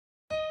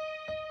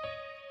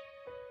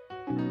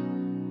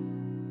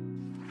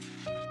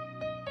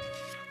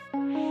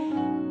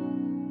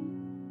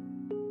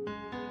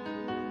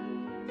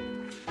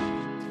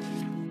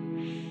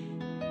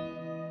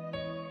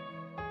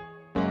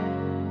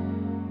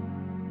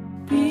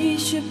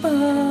Bishop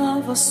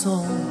of our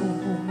soul,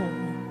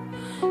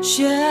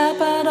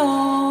 shepherd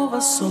of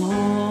our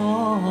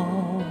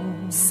soul,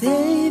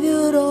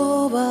 savior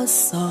of our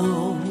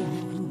soul,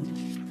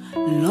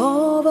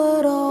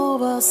 lover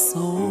of our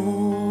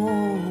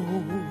soul.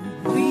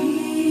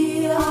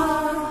 We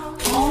are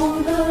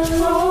on the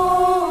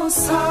Lord's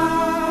side.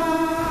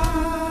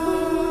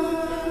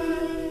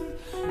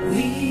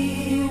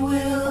 We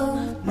will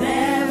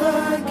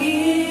never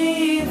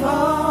give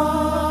up.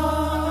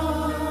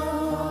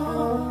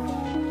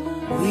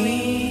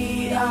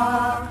 We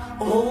are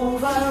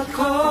overcomers,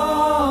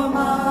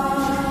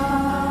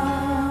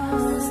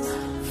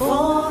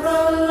 for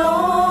the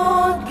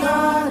Lord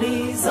God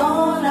is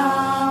on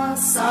our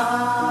side.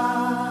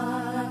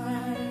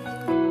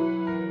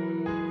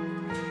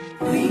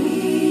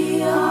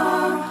 We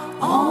are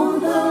on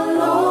the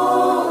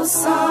Lord's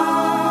side.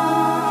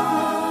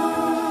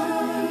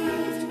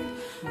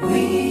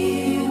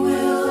 We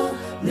will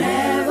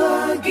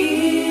never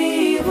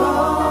give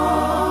up.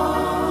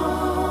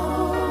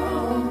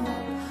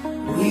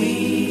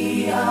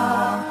 We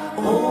are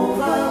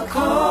overcomers,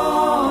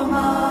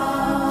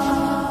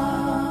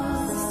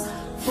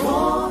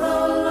 for the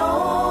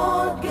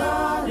Lord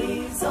God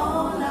is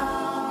on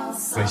our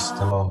side. Praise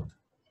the Lord.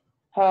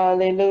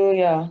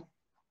 Hallelujah.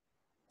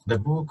 The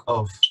book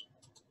of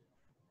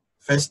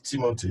 1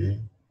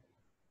 Timothy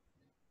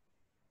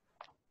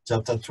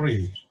chapter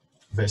 3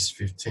 verse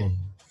 15.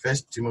 1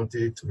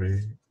 Timothy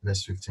 3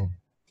 verse 15.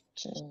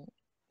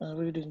 I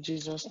read in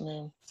Jesus'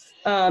 name.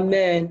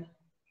 Amen.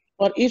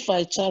 But if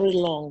I tarry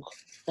long,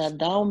 that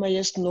thou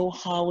mayest know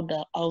how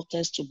thou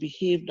oughtest to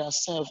behave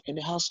thyself in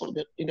the house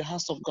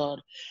of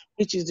God,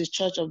 which is the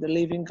church of the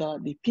living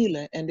God, the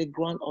pillar and the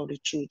ground of the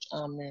truth.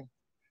 Amen.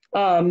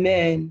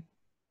 Amen.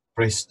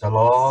 Praise the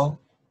Lord.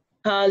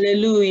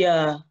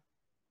 Hallelujah.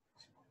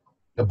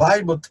 The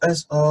Bible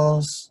tells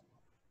us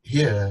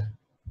here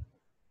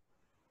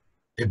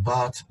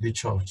about the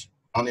church.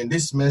 And in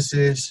this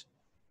message,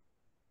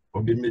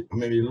 we'll be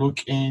maybe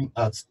looking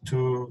at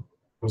two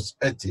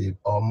perspectives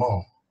or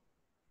more.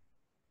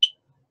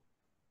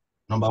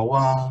 Number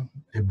one,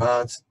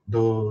 about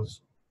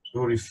those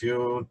who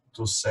refuse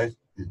to set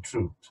the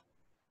truth.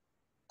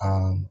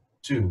 And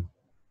two,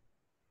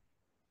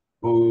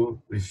 who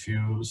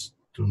refuse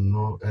to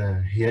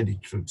hear the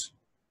truth.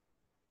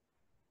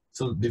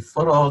 So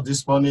before all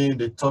this morning,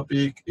 the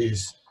topic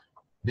is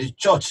the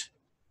church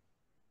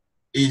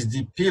is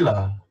the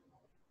pillar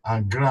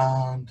and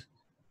ground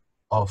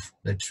of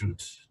the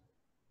truth.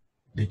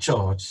 The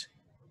church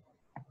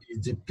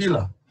is the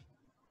pillar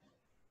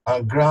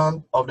and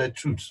ground of the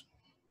truth.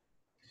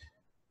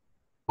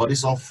 But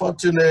it's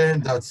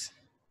unfortunate that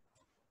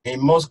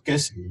in most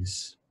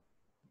cases,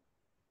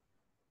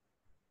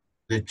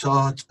 the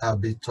church has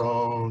been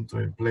turned to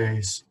a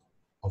place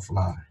of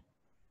lie.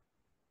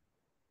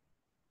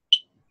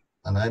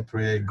 And I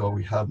pray God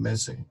will have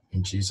mercy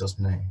in Jesus'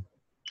 name.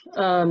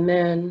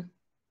 Amen.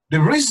 The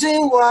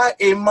reason why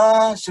a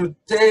man should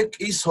take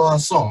his or her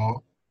son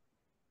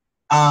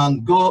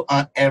and go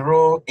and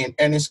enroll in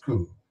any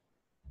school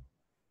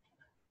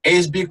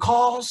is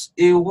because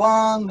he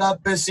wants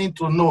that person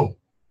to know.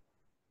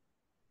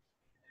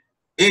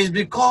 It's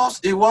because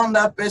he wants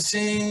that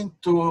person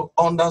to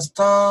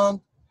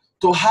understand,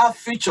 to have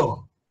future.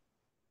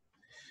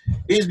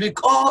 It's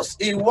because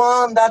he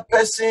wants that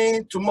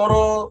person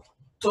tomorrow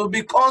to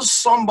become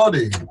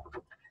somebody.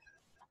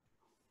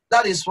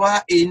 That is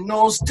why he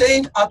knows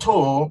staying at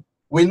home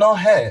will not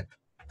help.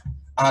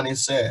 And he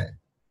said,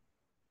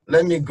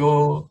 let me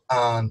go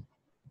and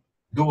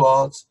do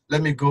what?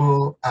 Let me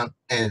go and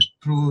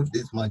include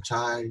this my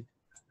child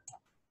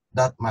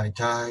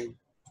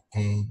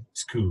in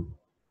school.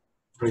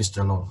 Praise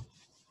the Lord.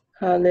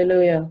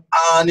 Hallelujah.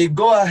 And he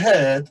go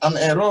ahead and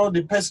enroll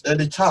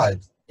the child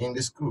in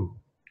the school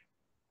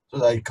so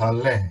that he can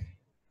learn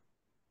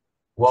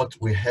what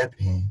will help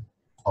him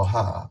or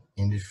her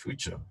in the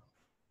future.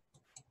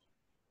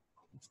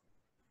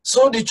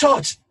 So the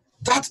church,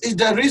 that is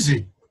the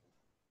reason.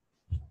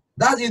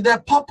 That is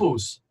the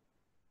purpose.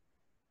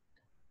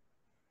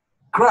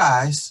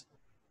 Christ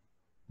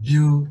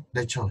built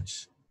the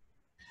church.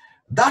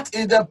 That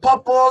is the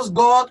purpose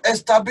God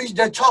established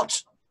the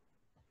church.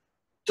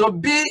 To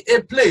be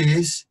a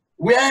place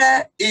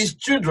where his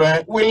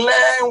children will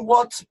learn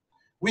what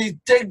will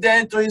take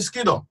them to his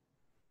kingdom.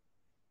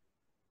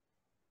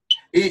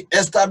 He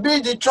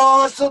established the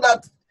church so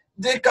that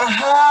they can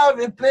have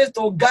a place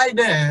to guide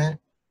them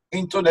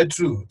into the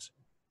truth.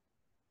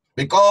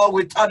 Because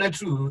without the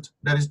truth,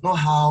 there is no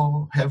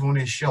how heaven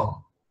is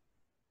sure.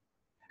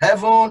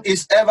 Heaven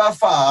is ever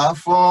far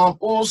from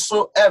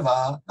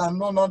whosoever that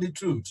know not the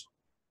truth.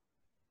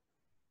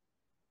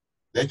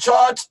 The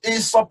church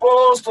is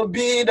supposed to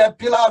be the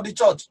pillar of the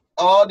church,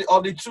 or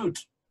of the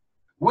truth,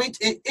 which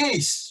it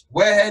is,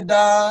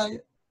 whether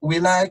we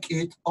like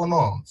it or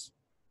not.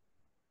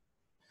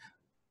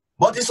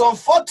 But it's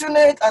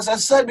unfortunate, as I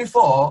said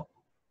before,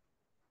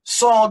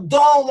 some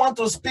don't want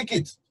to speak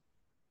it.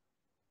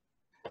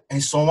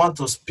 And some want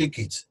to speak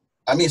it.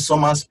 I mean,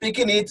 some are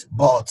speaking it,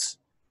 but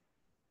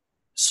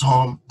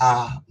some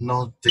are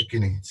not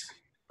taking it.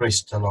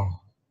 Praise the Lord.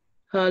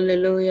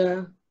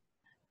 Hallelujah.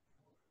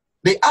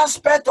 The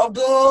aspect of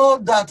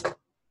those that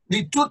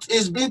the truth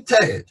is being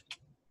told,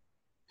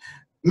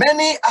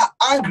 many are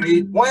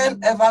angry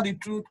whenever the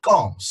truth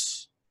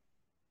comes.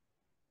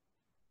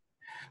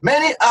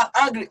 Many are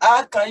angry.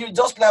 How can you,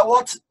 just like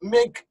what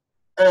make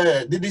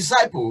the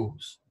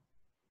disciples,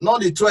 not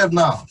the 12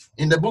 now,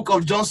 in the book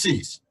of John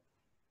 6,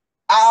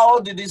 how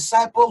the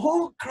disciple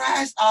who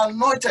Christ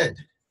anointed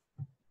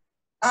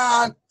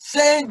and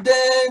sent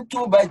them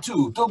 2 by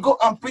 2 to go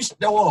and preach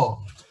the word.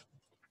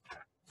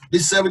 The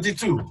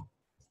 72.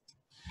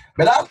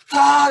 But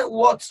after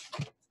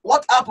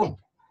what happened?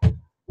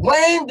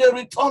 When they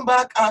return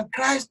back and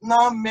Christ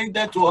now made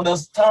them to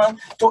understand,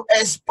 to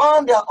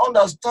expand their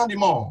understanding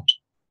more,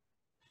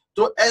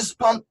 to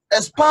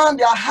expand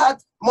their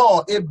heart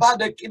more about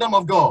the kingdom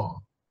of God.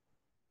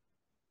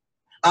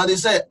 And they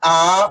say,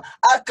 how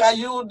can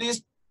you,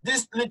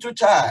 this little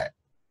child,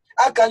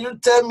 how can you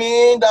tell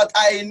me that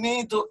I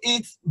need to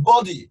eat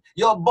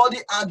your body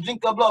and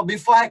drink your blood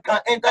before I can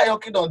enter your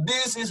kingdom?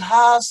 This is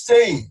hard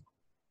saying.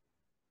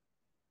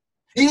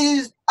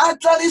 He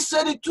actually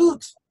said the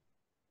truth.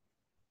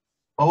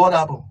 But what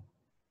happened?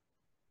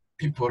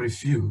 People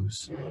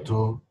refuse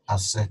to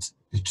accept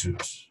the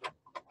truth.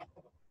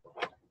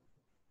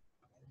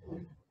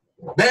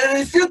 They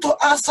refuse to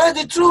accept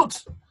the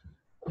truth.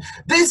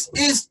 This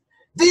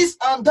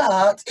and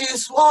that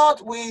is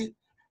what will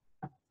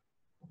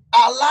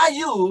allow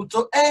you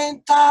to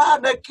enter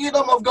the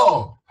kingdom of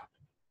God.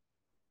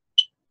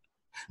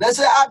 They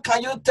say, how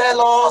can you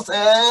tell us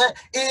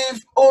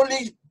if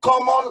only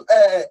common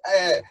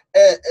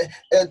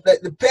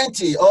the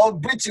painting or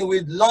breathing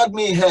with Lord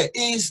me here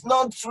is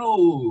not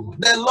true.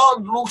 The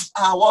Lord looks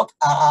at what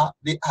are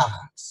the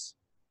hearts.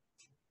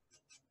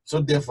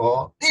 So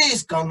therefore,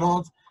 this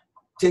cannot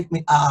take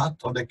me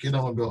out of the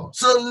kingdom of God.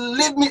 So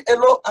leave me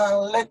alone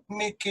and let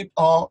me keep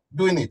on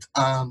doing it.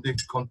 And they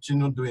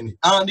continue doing it.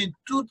 And the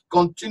truth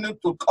continue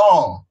to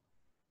come.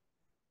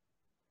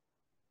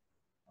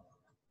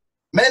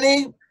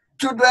 Many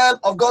children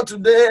of God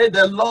today,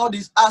 the Lord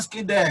is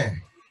asking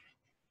them,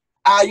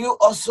 are you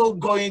also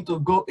going to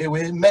go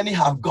away? Many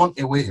have gone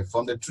away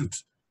from the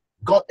truth.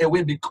 Gone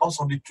away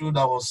because of the truth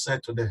that was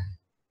said to them.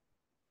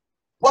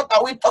 What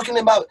are we talking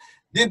about?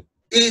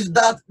 Is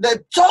that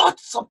the church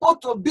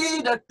supposed to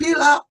be the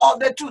pillar of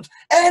the truth.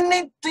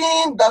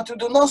 Anything that you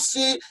do not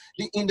see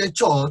in the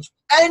church,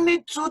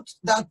 any truth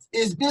that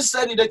is being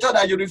said in the church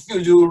that you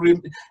refuse,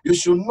 you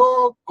should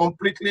know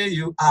completely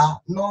you are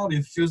not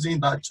refusing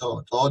that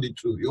church or the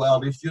truth. You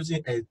are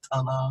refusing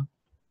eternal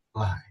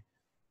life.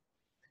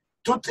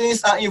 Two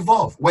things are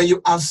involved. When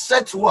you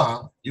accept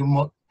one, you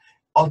must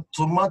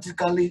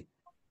automatically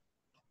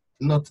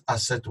not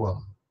accept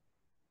one.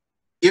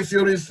 If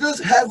you refuse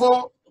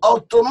heaven,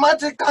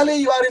 automatically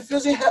you are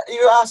refusing her,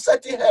 you are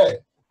accepting her.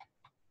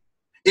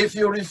 If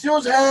you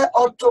refuse her,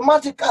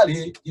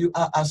 automatically you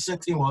are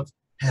accepting what?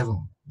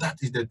 Heaven. That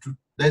is the truth.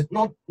 There's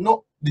no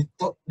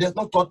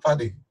third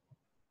party.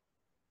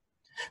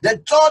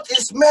 The church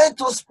is meant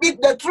to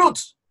speak the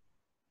truth.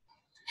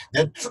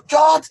 The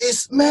church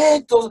is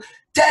meant to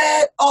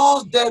tell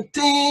us the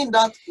thing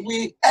that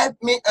will help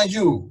me and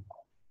you.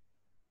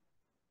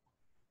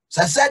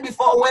 So I said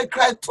before, when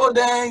Christ told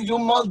them, you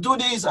must do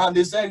this, and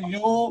they said,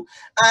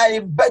 I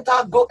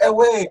better go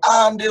away.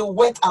 And they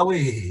went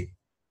away.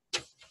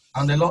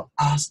 And the Lord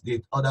asked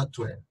the other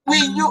 12,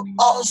 will you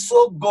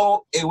also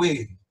go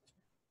away?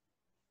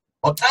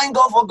 But thank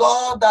God for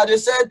God that they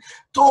said,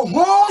 to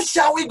whom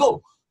shall we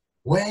go?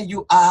 When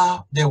you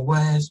are the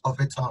words of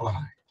eternal life.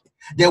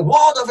 The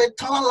word of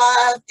eternal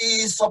life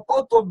is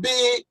supposed to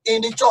be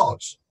in the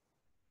church.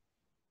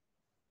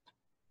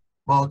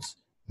 But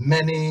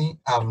many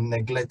have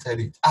neglected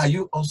it. Are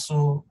you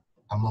also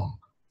among?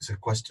 It's a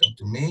question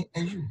to me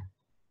and you.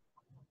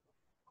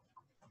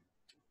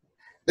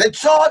 The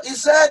church, he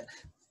said,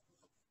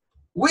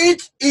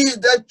 which is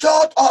the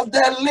church of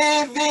the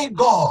living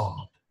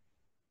God,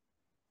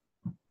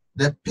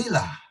 the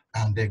pillar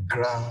and the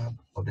ground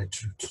of the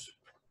truth.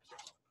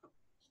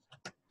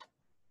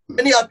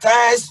 Many a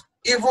times,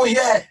 even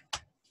here,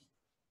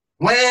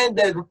 when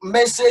the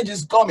message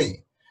is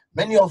coming,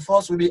 many of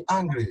us will be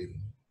angry.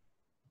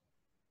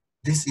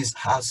 This is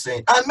hard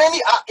saying. And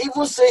many are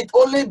even saying it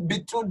only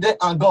between them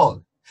and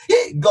God.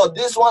 Hey, God,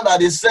 this one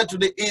that is said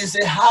today is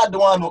a hard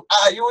one.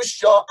 Are you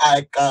sure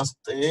I can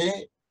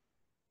stay?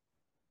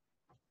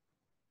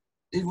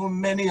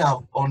 Even many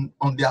have on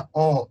their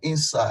own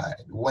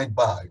inside went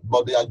back,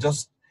 but they are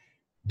just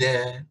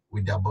there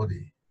with their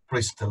body.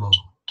 Praise the Lord.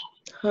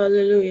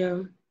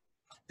 Hallelujah.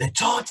 The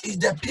church is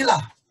the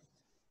pillar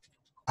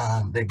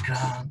and the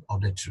ground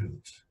of the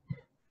truth.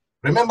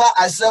 Remember,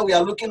 I said we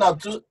are looking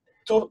at two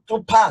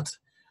parts.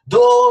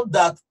 Though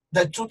that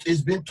the truth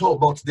is being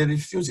told, but they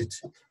refuse it.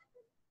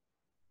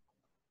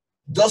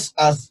 Just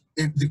as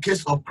in the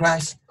case of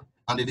Christ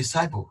and the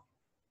disciple.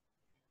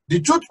 The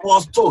truth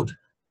was told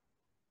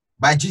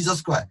by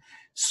Jesus Christ.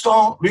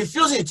 Some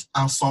refuse it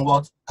and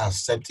somewhat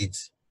accept it.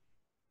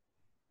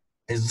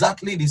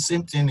 Exactly the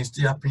same thing is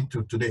still happening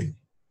to today.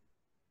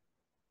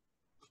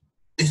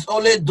 It's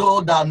only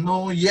those that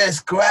know, yes,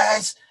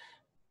 Christ,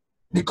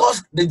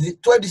 because the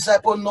 12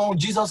 disciples know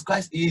Jesus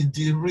Christ is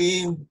the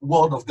real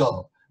word of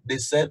God. They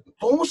said,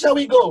 to whom shall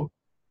we go?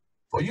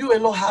 For you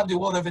alone have the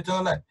word of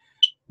eternal life.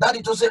 That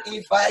is to say,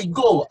 if I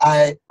go,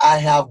 I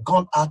have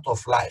gone out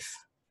of life.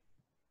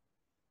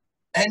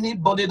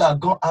 Anybody that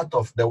gone out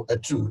of the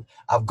truth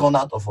have gone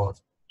out of what?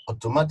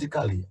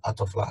 Automatically out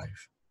of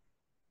life.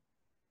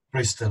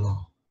 Praise the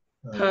Lord.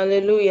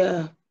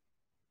 Hallelujah.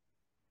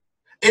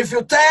 If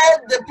you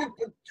tell the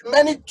people,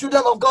 many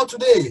children of God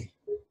today,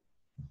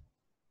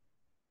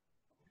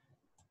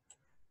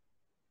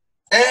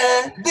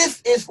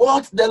 this is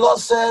what the Lord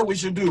said we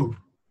should do.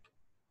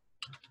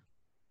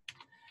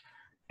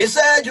 He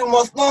said you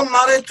must not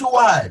marry two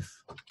wives.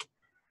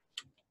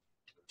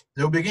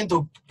 They'll begin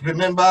to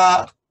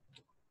remember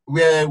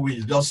where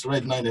we just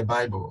read now in the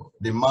Bible,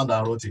 the man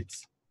that wrote it,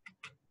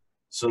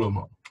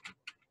 Solomon.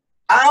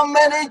 How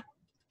many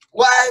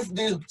wives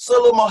did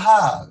Solomon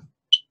have?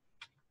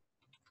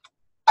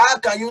 How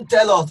can you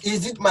tell us?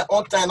 Is it my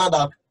own time now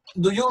that,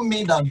 do you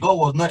mean that God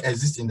was not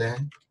existing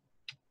then?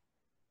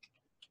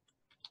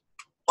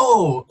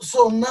 Oh,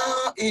 so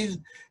now is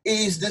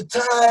the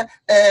time,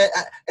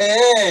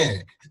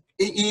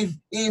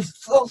 if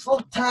so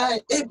time,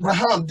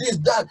 Abraham, this,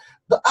 that,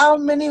 how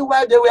many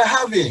wives they were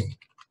having?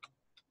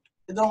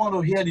 They don't want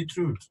to hear the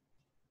truth.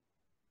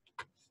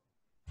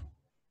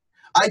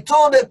 I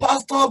told the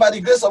pastor, by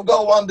the grace of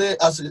God, one day,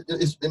 as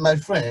my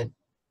friend,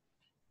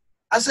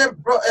 I said,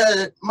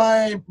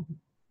 my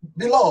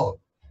beloved,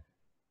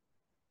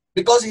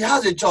 because he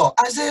has a child,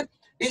 I said,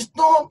 it's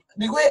not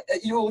the way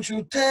you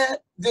should tell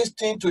this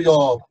thing to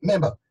your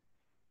member.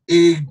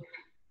 He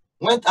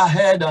went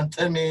ahead and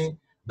told me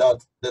that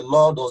the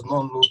Lord does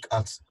not look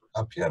at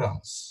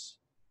appearance,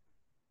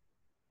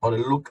 but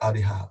look at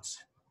the heart.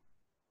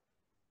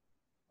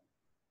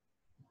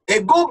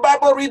 A good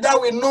Bible reader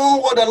will know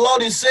what the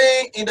Lord is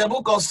saying in the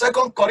book of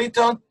 2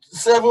 Corinthians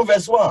 7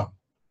 verse 1.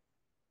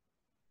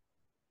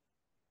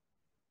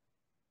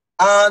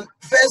 And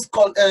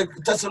 1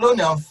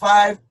 Thessalonians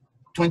 5,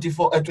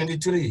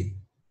 23.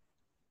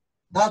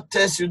 That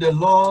tells you the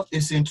Lord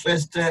is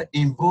interested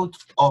in both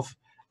of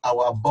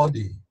our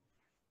body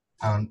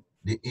and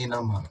the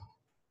inner man.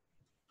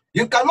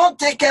 You cannot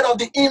take care of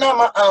the inner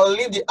man and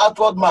leave the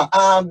outward man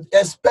and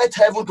expect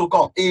heaven to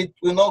come. It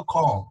will not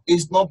come.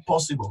 It's not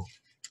possible.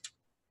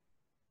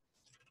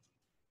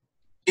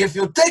 If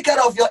you take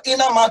care of your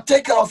inner man,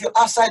 take care of your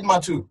outside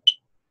man too.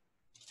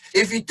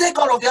 If you take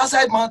care of your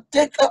outside man,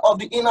 take care of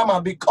the inner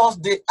man, because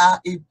they are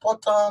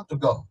important to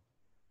God.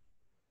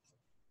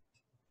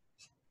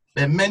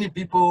 But many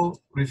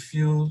people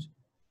refuse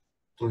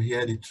to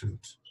hear the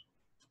truth.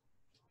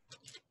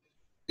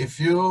 If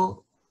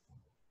you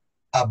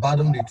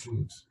abandon the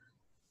truth,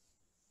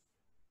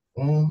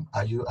 whom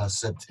are you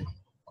accepting?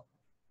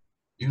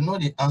 You know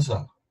the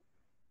answer.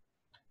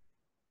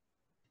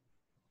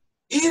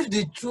 If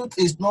the truth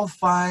is not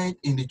found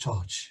in the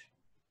church,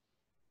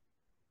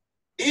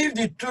 if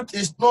the truth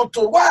is not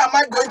told, why am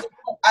I going to?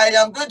 I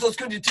am going to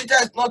school, the teacher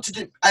is not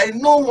teaching. I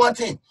know one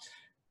thing.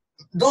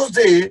 Those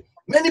days,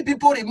 many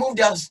people remove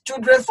their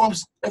children from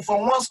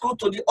one school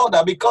to the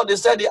other because they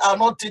said they are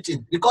not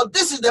teaching. Because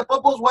this is the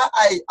purpose why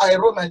I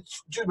enroll my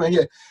children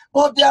here.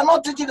 But they are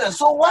not teaching them.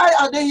 So why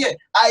are they here?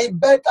 I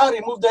better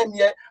remove them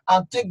here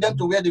and take them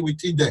to where they will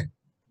teach them.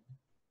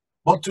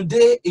 But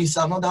today is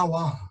another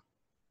one.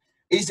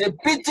 It's a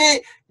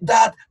pity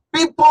that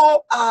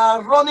people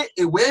are running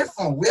away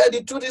from where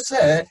the truth is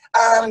said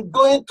and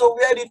going to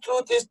where the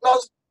truth is not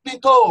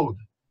being told.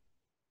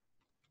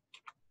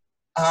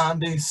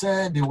 And they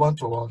said they want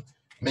to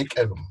make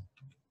heaven.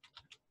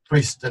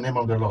 Praise the name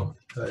of the Lord.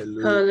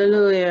 Hallelujah.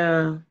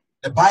 Hallelujah.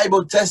 The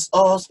Bible tells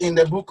us in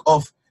the book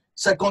of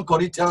 2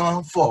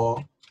 Corinthians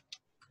 4,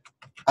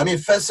 I mean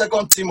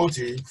 2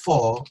 Timothy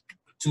 4,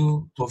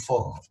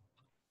 2-4.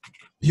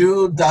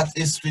 You that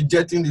is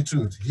rejecting the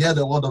truth, hear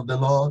the word of the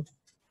Lord,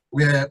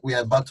 where we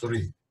are about to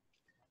read.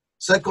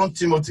 2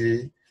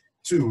 Timothy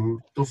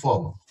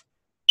 2-4.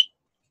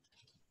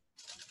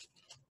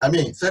 I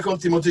mean, 2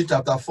 Timothy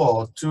chapter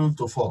 4,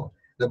 2-4.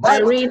 The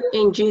Bible. I read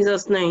in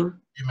Jesus' name.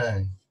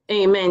 Amen.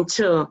 Amen.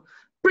 2.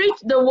 Preach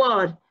the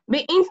word.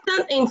 Be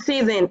instant in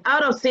season,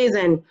 out of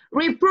season.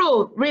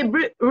 Reprove,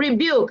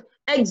 rebuke,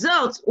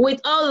 exhort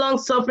with all long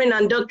suffering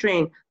and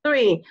doctrine.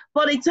 3.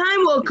 For the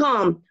time will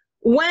come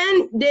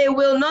when they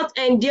will not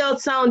endure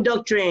sound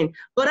doctrine,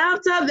 but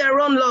after their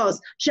own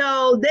lusts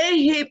shall they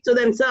heap to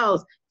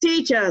themselves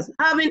teachers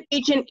having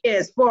itching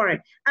ears. 4.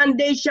 And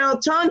they shall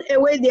turn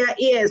away their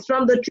ears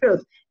from the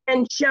truth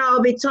and shall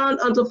be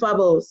turned unto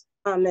fables.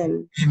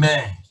 Amen.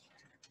 Amen.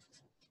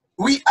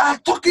 We are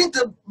talking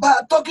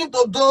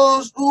to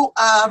those who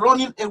are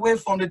running away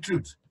from the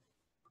truth.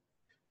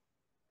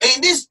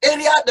 In this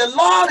area, the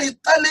Lord is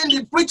telling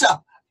the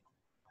preacher,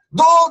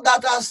 those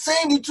that are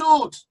saying the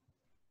truth,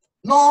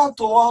 not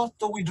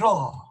to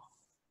withdraw,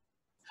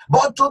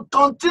 but to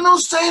continue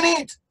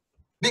saying it.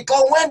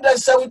 Because when the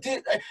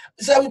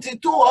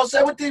 72 or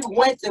 70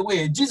 went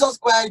away, Jesus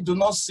Christ do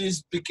not cease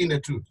speaking the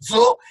truth.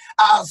 So,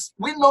 as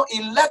we know,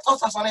 he left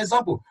us as an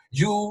example.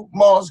 You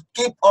must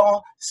keep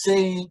on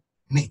saying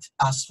it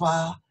as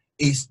far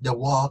as the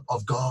word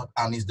of God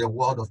and is the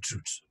word of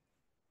truth.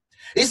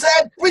 He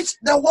said, preach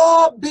the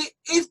word, be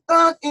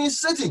instant in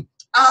season,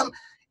 and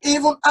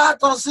even out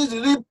of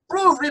season,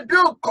 reprove,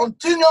 rebuke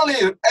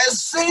continually, and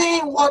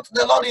saying what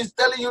the Lord is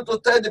telling you to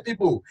tell the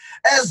people.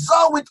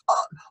 Exalt with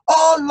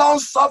all long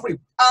suffering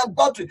and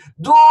doctrine.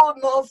 Do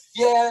not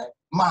fear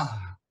man.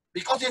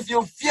 Because if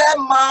you fear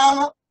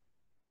man,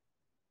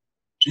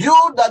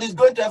 you that is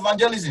going to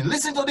evangelism,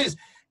 listen to this.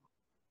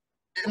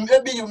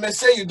 Maybe you may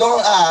say you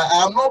don't,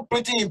 I'm not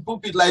preaching in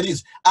pulpit like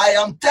this. I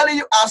am telling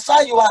you, as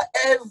far you are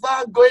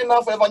ever going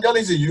out for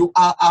evangelism, you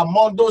are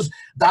among those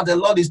that the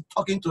Lord is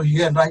talking to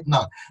here right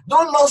now.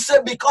 Don't not say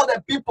because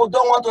the people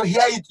don't want to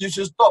hear it, you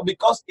should stop.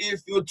 Because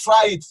if you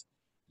try it,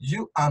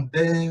 you and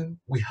them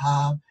will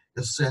have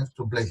yourself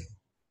to blame.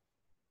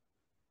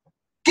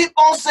 Keep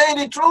on saying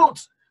the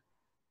truth.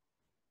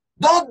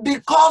 Don't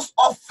because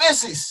of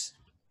faces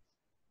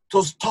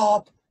to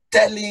stop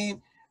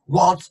telling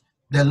what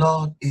the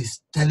Lord is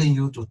telling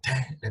you to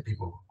tell the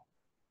people.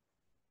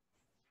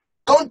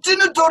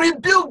 Continue to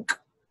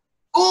rebuke.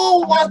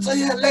 Who wants to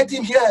hear? Let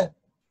him hear.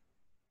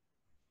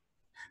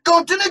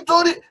 Continue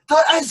to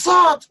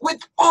exhort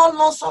with all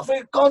long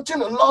suffering.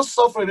 Continue long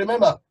suffering.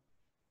 Remember,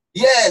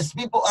 yes,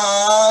 people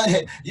are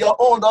your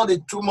own not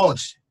too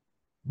much.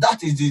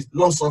 That is the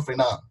long suffering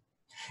now.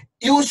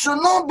 You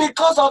should not,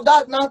 because of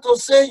that, now to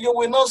say you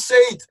will not say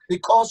it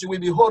because you will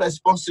be held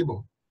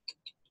responsible.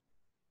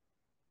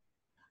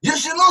 You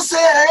should not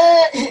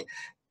say,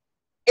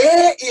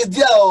 hey, is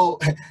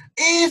there,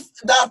 if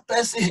that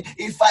person,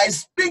 if I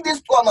speak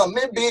this one,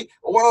 maybe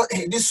well,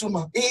 this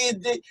woman is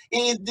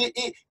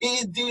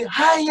the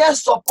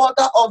highest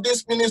supporter of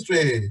this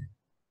ministry.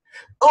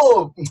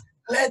 Oh,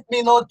 let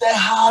me not tell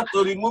her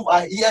to remove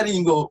her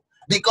earring,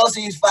 because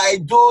if I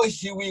do,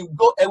 she will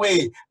go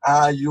away.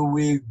 You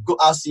will go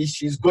as if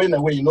she's going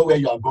away. You know where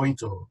you are going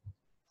to.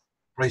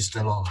 Praise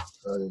the Lord.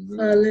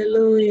 Hallelujah.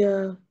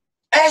 Hallelujah.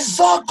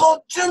 Exhort,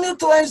 continue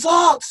to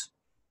exhort.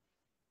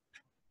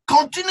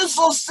 Continue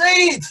to say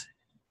it.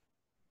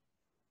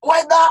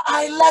 Whether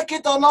I like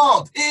it or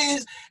not,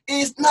 is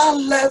not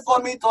left for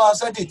me to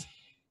accept it.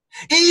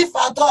 If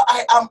I thought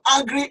I am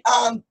angry,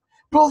 and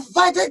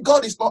provided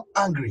God is not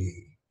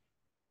angry,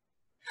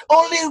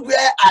 only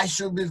where I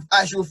should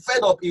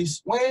fed up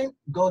is when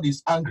God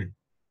is angry.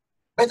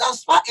 But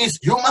as far as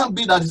human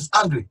being that is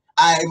angry,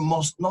 I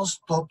must not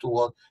stop to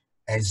what?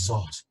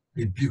 Exhort,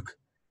 rebuke,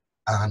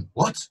 and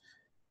what?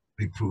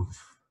 Reprove.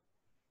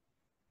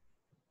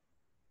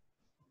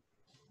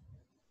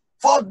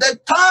 For the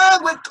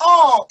time will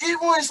come,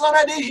 even it's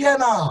already here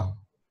now.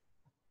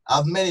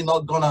 Have many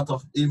not gone out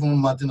of even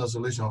Martin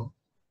solution?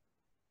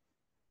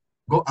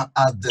 Go and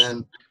ask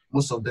them,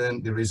 most of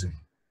them, the reason.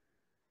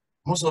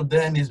 Most of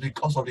them is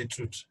because of the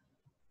truth.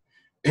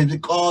 It's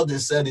because they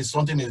said it's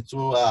something is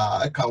true.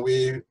 How can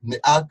we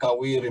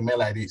remain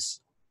like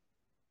this?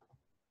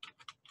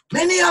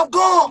 Many have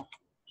gone.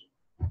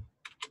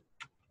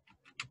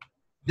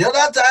 The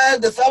other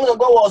time, the family of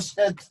God was,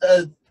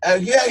 I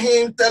hear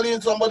him telling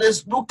somebody,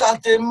 look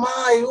at a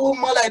man, who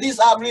man like this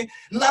have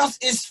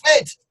renounced his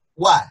faith.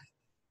 Why?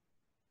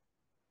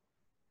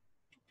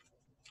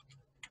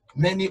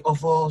 Many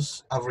of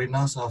us have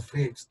renounced our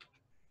faith,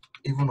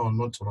 even on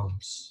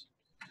utterance.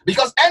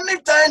 Because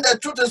anytime the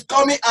truth is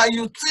coming and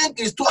you think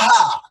it's too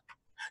hard,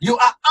 you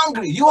are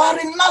angry, you are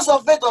renounced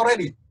of faith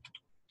already.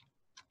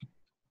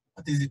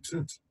 That is the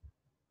truth.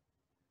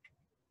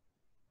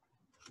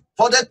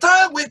 For the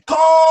time will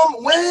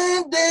come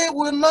when they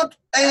will not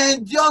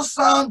endure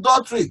sound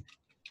doctrine.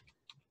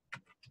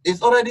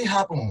 It's already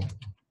happened.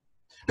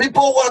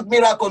 People want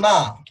miracle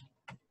now.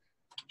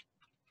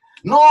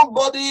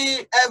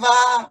 Nobody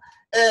ever,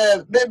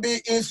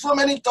 maybe in so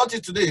many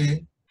churches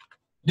today,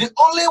 the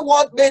only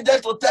word made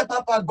them to tell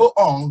Papa, go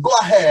on, go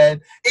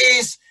ahead,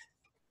 is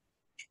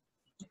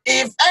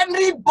if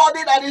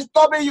anybody that is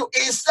stopping you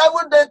is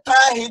 7 days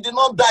time, he did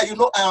not die, you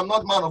know I am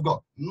not man of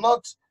God.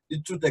 Not the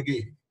truth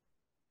again.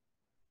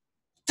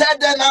 Tell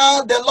them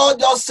now, the Lord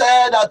just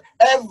said that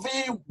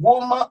every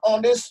woman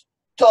on this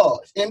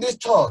church, in this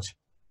church,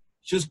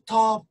 should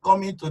stop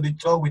coming to the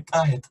church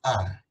without her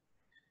tie,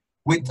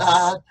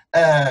 without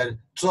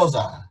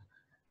trouser.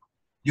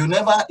 You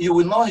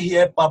will not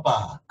hear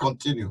Papa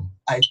continue.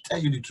 I tell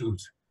you the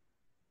truth.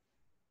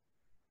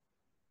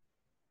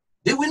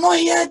 They will not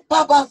hear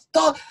Papa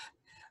talk.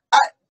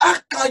 How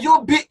can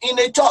you be in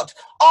a church?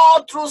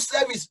 All through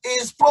service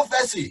is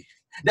prophecy.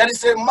 There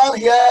is a man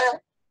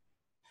here,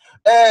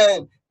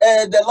 and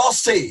the Lord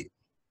say,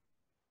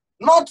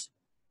 not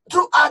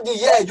throughout the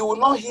year, you will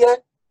not hear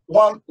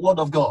one word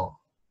of God.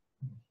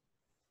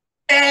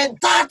 And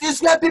that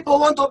is where people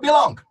want to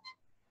belong.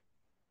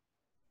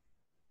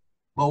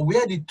 But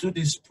where the truth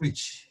is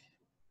preached.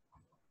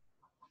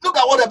 Look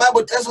at what the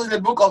Bible tells us in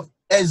the book of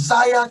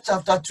Isaiah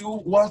chapter 2,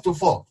 1 to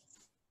 4.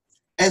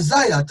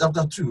 Isaiah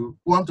chapter 2,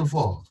 1 to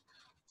 4.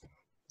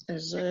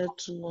 Isaiah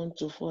 2, 1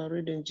 to 4. I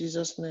read in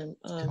Jesus' name.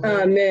 Amen.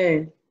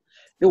 Amen.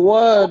 The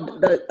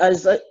word that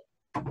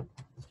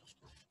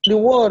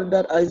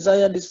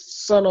Isaiah, the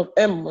son of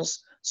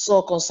Amos,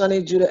 saw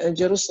concerning Judah and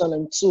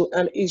Jerusalem too,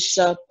 and it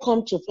shall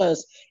come to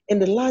pass in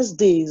the last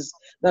days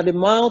that the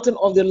mountain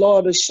of the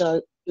Lord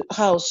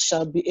house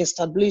shall be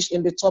established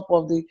in the top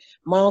of the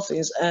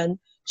mountains, and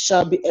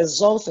shall be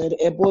exalted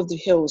above the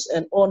hills,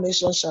 and all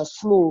nations shall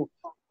flow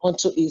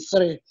unto it.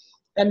 3.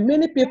 And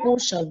many people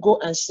shall go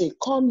and say,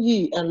 Come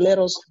ye, and let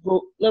us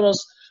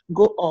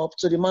go up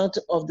to the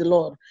mountain of the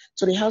Lord,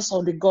 to the house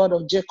of the God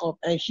of Jacob,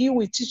 and he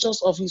will teach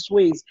us of his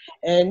ways,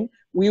 and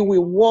we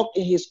will walk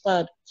in his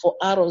path. For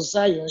out of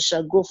Zion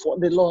shall go forth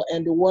the law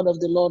and the word of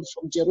the Lord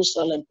from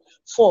Jerusalem.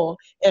 4.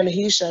 And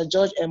he shall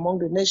judge among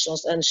the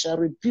nations, and shall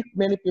rebuke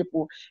many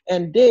people,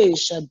 and they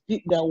shall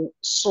beat their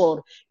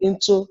sword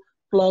into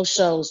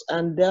plowshares,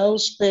 and their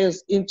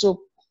spears into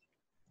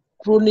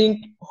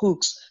pruning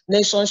hooks.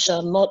 Nation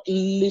shall not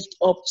lift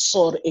up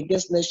sword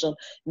against nation,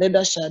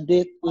 neither shall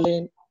they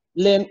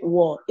learn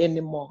war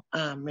anymore.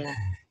 Amen.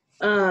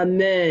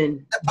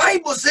 Amen. The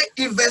Bible says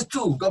in verse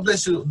 2, God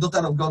bless you,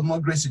 daughter of God, more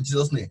grace in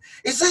Jesus' name.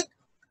 It said,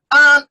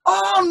 and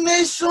all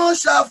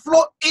nations shall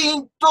flow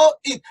into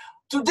it.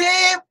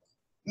 Today,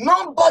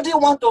 nobody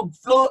wants to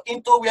flow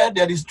into where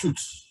there is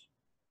truth.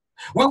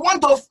 We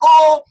want to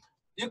flow.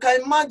 You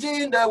can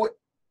imagine that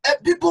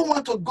people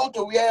want to go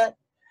to where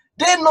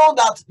they know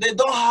that they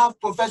don't have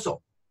profession,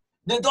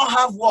 they don't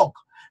have work.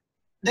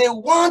 They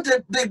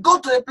go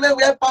to a place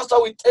where pastor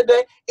will tell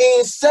them,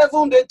 in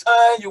 7 days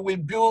time you will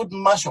build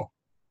mansion.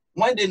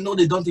 When they know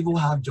they don't even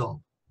have job.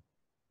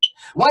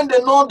 When they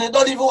know they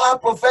don't even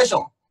have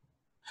profession.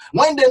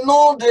 When they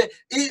know they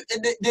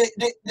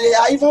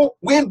are even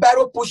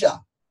wheelbarrow pusher.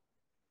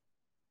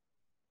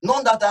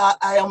 Not that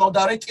I am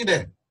moderating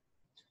them.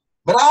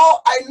 But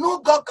I know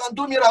God can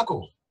do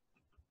miracle.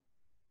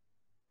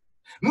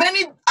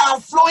 Many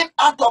are flowing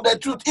out of the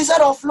truth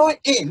instead of flowing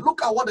in.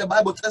 Look at what the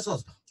Bible tells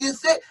us. It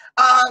says,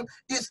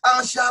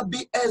 and shall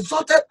be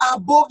exalted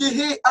above the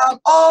hill, and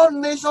all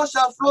nations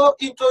shall flow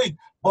into it.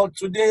 But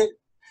today,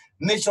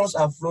 nations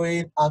are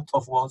flowing out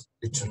of what?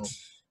 The truth.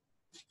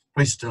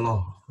 Praise the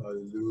Lord.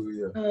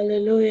 Hallelujah.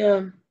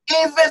 Hallelujah.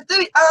 In verse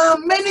 3,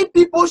 and many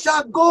people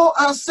shall go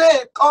and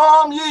say,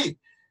 Come ye.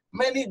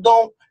 Many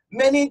don't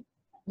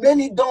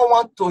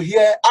want to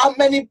hear. How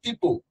many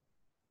people?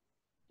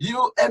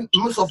 You and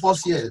most of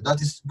us here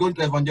that is going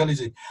to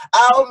evangelism.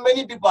 How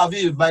many people have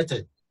you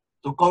invited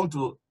to come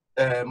to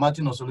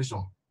Mountain of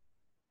Solution?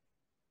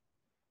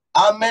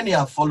 How many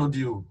have followed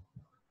you?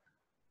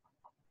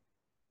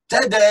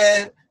 Tell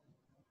them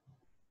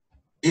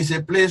it's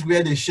a place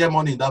where they share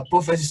money. That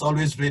prophecy is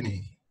always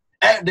raining.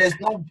 And there's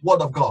no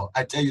word of God.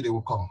 I tell you, they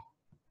will come.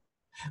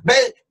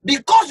 But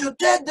because you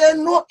tell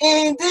them, no,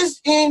 in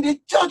the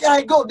church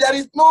I go, there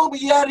is no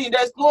hearing,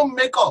 there's no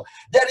makeup,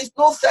 there is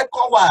no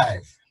second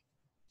wife.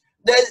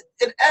 There's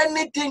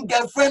anything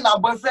girlfriend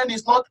and boyfriend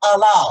is not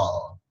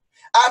allowed.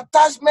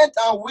 Attachment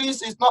and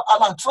wish is not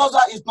allowed. Trouser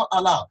is not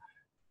allowed.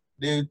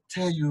 They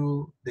tell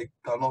you they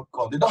cannot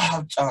come. They don't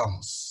have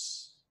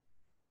chance.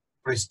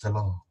 Praise the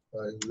Lord.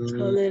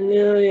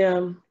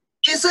 Hallelujah.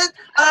 He said,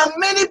 and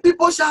many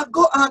people shall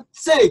go and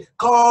say,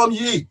 Come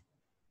ye,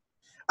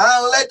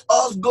 and let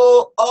us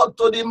go up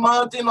to the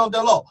mountain of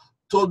the Lord,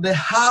 to the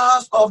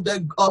house of the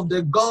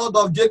God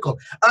of Jacob,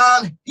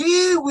 and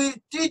he will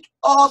teach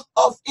us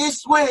of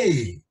his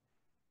way.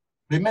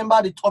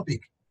 Remember the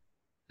topic.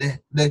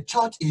 The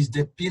church is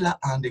the pillar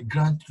and the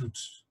grand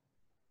truth.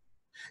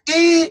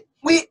 The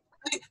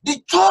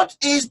church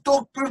is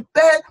to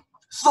prepare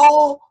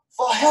soul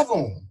for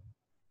heaven.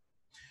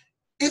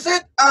 He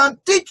said, and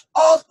teach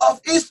us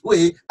of his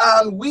way,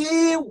 and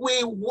we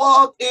will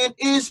walk in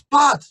his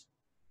path.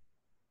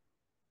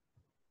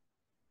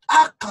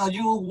 How can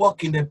you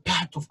walk in the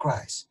path of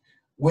Christ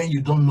when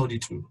you don't know the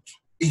truth?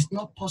 It's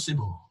not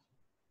possible.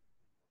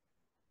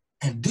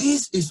 And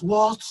this is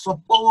what's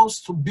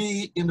supposed to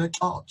be in the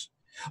church.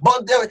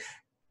 But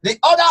the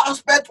other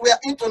aspect we are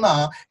into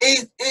now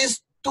is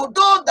to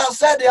those that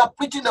say they are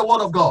preaching the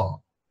word of God.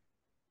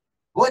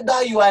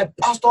 Whether you are a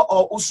pastor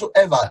or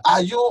whosoever,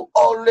 are you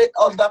only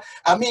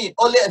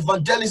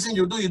evangelism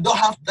you do? You don't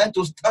have time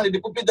to stand in the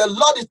pulpit. The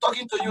Lord is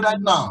talking to you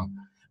right now.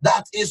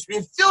 That is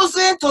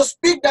refusing to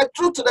speak the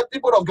truth to the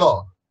people of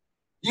God.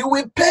 You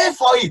will pay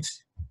for it.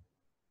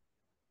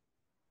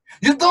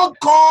 You don't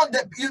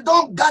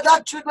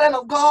gather children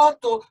of God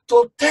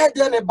to tell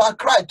them about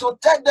Christ, to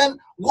tell them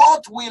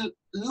what will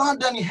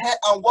land them in hell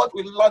and what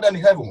will land them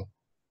in heaven.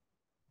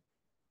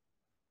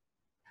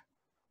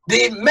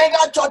 The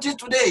mega churches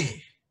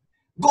today,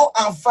 go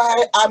and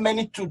find how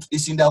many truths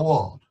is in the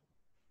world.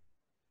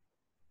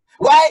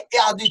 Why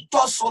are the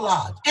thoughts so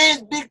large?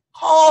 It's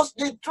because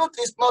the truth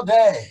is not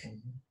there.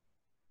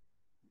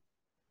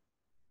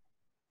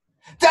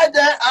 Tell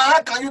them,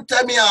 how can you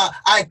tell me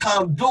I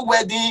can do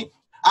wedding?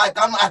 I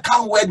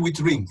can't wed with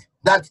ring.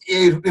 That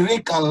a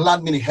ring can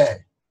land me in the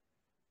hair.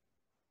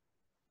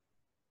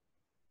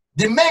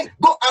 The men,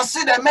 go and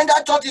see the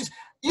mega churches.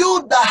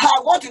 You that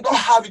have what you don't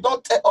have, you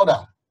don't tell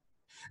other.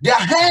 Their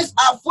hands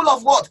are full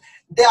of what?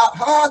 They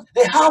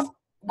have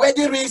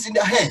wedding rings in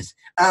their hands.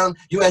 And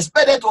you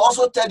expect them to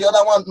also tell the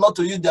other one not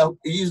to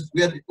use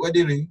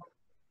wedding ring.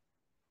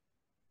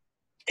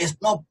 It's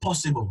not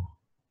possible.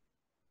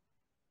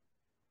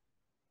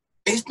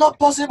 It's not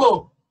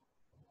possible.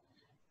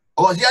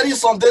 I was hearing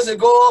some days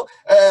ago,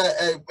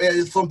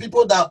 some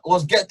people that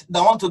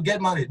want to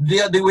get married.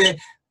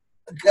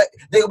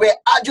 They were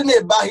arguing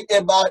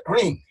about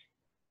ring.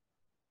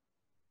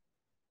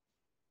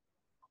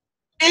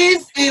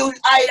 If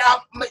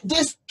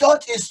this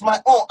church is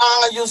my own,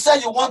 and you say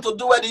you want to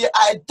do it,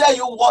 I tell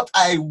you what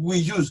I will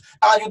use,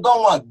 and you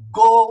don't want,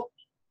 go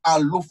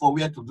and look for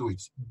where to do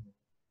it.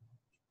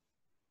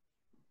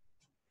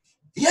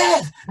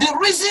 Yes, the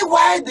reason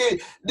why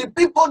the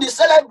people, the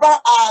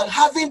celebrant are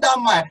having that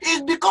mind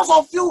is because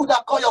of you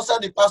that call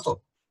yourself the pastor.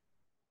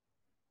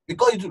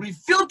 Because you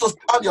refuse to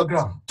stand your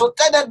ground, to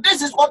tell them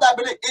this is what I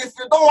believe. If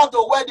you don't want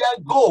to wear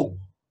there, go.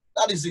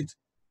 That is it.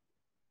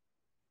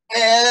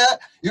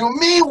 You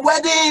mean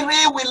wedding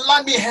ring will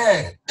land me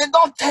here? They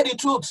don't tell the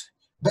truth.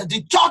 But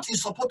the church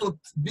is supposed to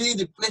be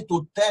the place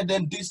to tell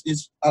them this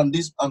is and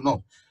this and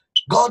no.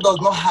 God does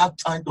not have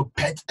time to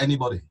pet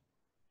anybody.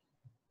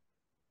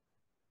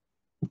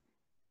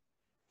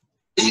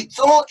 It's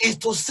all is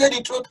to say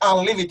the truth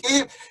and leave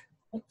it.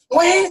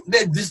 When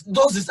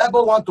those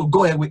disciples want to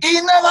go away,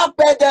 he never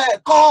paid them,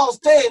 call,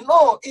 stay.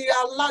 No, he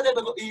allowed them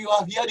to go. You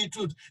have heard the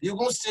truth. You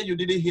won't say you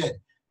didn't hear.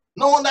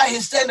 No wonder he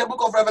said in the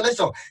book of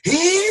Revelation,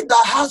 he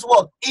that has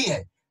what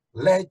ear,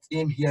 let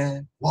him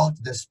hear what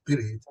the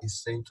Spirit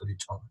is saying to the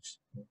church.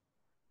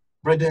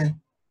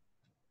 Brethren,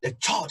 the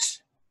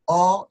church,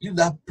 or you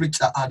that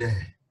preacher are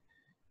there,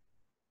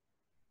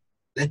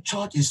 the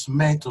church is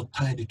meant to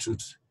tell the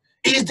truth.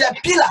 It's the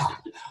pillar.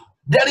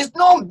 There is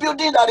no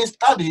building that is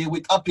standing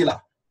without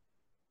pillar.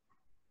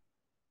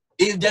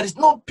 If there is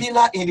no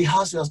pillar in the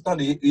house you are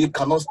standing, you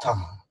cannot stand.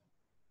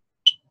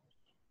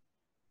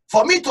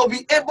 For me to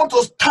be able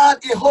to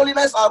stand in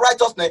holiness and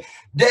righteousness,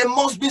 there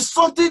must be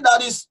something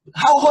that is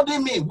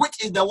holding me,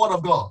 which is the word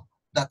of God.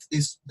 That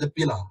is the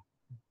pillar.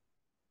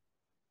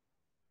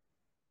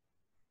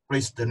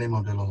 Praise the name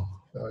of the Lord.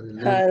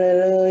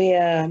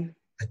 Hallelujah.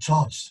 The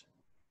church,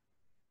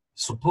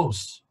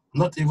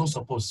 not even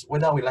suppose,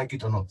 whether we like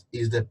it or not,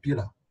 is the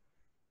pillar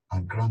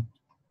and ground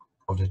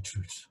of the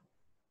truth.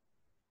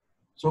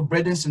 So,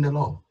 brethren in the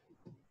Lord,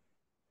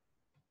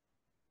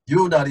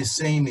 you that is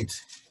saying it,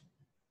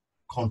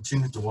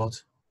 continue to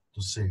what?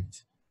 To say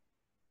it.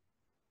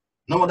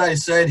 No wonder he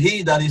said,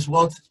 he that is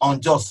what?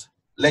 Unjust,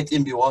 let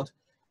him be what?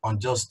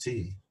 Unjust.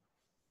 You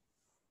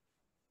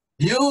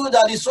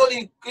that is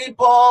solely keep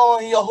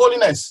on your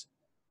holiness,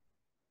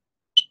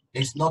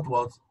 it's not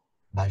what?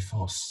 By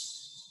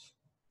force.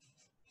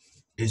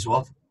 It's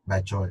what?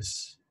 By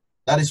choice.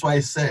 That is why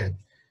he said,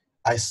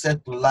 I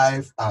set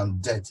life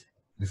and death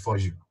before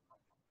you.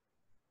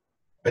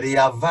 But he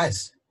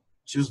advised,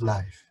 choose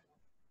life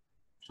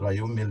so that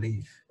you may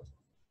live.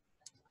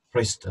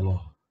 Praise the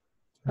Lord.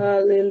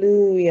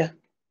 Hallelujah.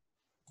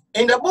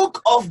 In the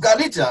book of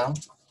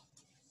Galatians,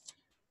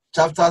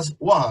 chapters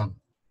 1,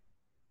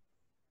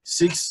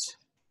 6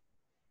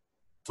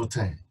 to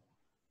 10.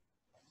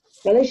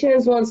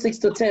 Galatians 1, 6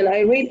 to 10. I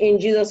read in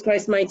Jesus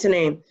Christ's mighty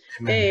name.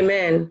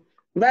 Amen.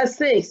 Verse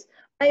 6.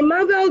 I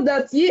marvel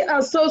that ye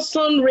are so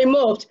soon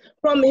removed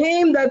from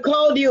him that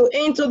called you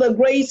into the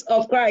grace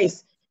of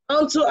Christ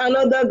unto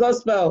another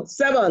gospel.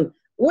 7.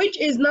 Which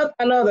is not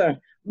another,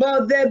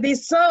 but there be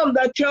some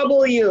that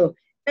trouble you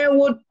and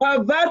would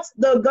pervert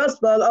the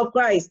gospel of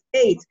Christ.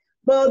 8.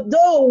 But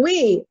though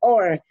we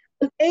or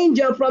an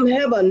angel from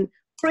heaven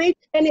preach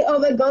any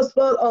other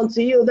gospel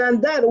unto you than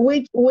that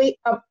which we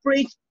have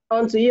preached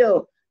unto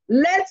you,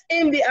 let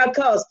him be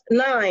accursed.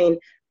 9.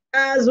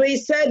 As we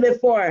said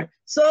before,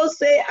 so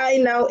say I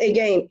now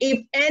again,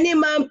 if any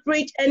man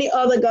preach any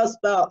other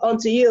gospel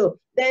unto you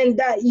than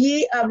that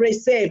ye have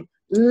received,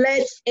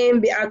 let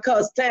him be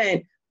accursed.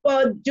 10.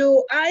 For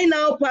do I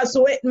now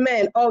persuade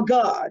men or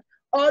God,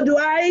 or do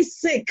I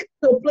seek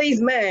to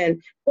please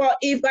men? For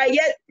if I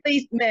yet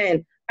please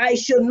men, I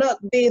should not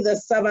be the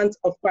servant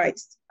of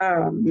Christ.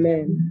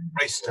 Amen.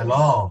 Praise the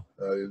Lord.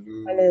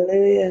 Hallelujah.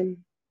 Hallelujah.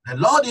 The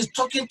Lord is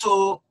talking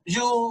to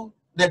you,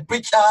 the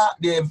preacher,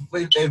 the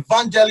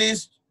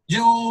evangelist,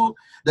 you.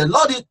 The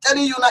Lord is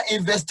telling you now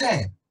in verse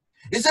 10.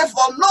 He said,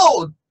 for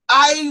no,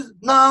 I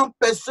now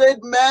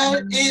persuade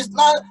men is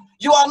not.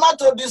 You are not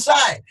to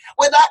decide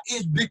whether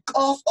it's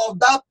because of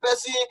that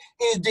person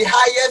is the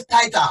highest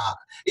title.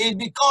 It's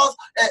because,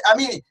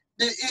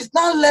 it's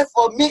not left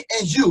for me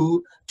and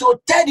you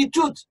to tell the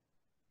truth.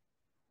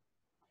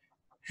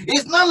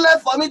 It's not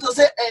left for me to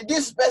say,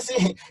 this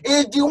person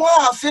is the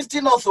one at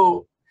 15 or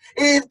so.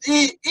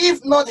 If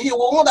not, he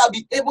will not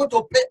be able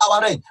to pay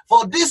our rent.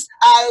 For this,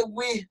 I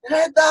will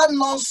rather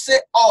not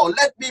say all.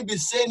 Let me be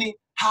saying it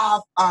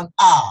half and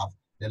half.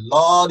 The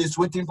Lord is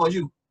waiting for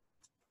you.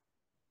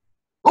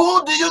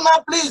 Who do you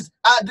not please?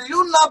 Do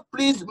you not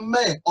please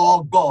men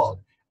or God?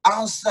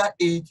 Answer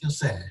it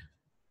yourself.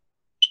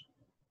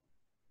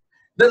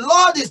 The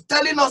Lord is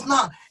telling us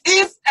now,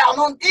 if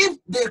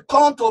they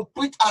come to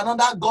preach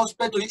another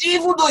gospel to you,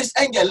 even though it's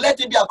angel, let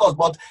it be a cause.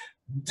 But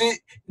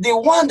the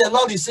one the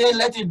Lord is saying,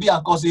 let it be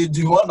a cause, is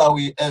the one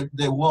that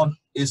the world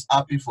is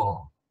happy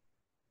for.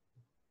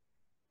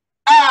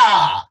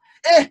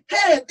 Hey,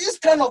 this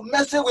kind of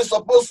message we're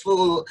supposed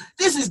to,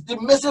 this is the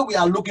message we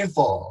are looking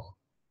for.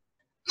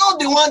 Not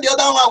the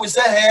other one we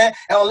say, hey,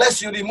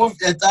 unless you remove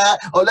a tie,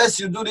 unless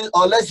you do this,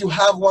 unless you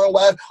have one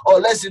wife,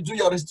 unless you do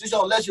your restitution,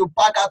 unless you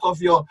pack out of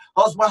your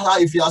husband's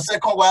house if you are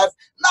second wife.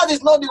 That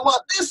is not the one.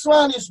 This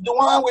one is the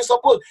one we're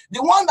supposed.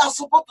 The one that's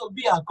supposed to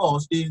be a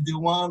cause is the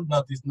one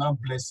that is now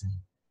blessing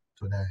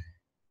today.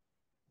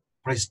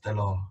 Praise the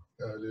Lord.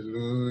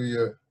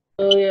 Hallelujah.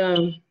 Oh, yeah.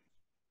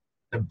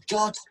 The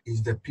church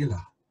is the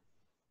pillar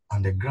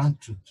and the ground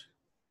truth.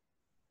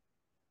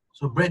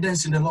 So, brethren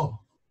in the Lord,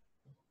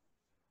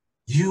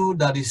 you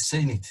that is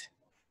saying it,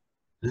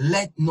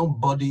 let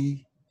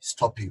nobody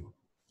stop you.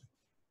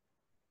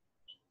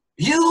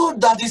 You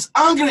that is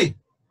angry,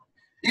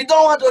 you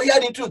don't want to hear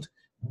the truth,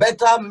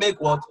 better make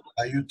what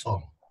a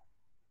U-turn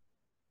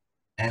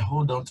and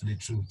hold on to the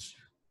truth.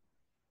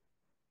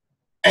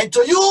 And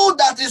to you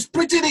that is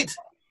preaching it,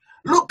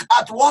 look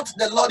at what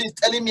the Lord is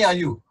telling me and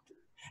you.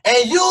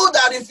 And you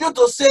that refuse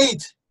to say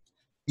it,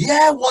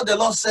 hear what the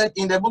Lord said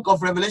in the book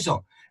of Revelation.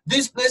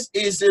 This place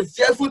is a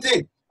fearful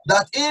thing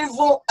that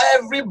even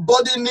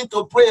everybody need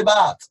to pray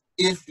about.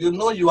 If you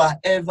know you are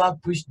ever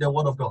preached the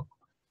word of God,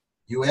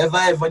 you ever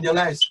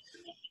evangelize,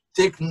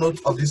 take note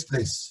of this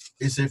place.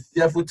 It's a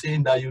fearful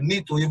thing that you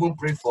need to even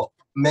pray for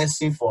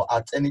mercy for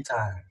at any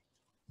time,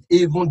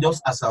 even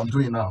just as I'm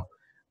doing now.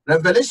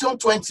 Revelation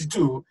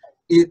 22,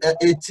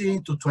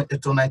 18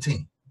 to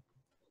 19.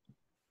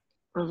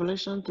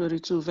 Revelation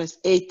 22, verse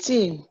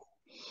 18.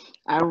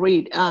 I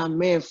read,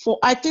 Amen. For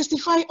I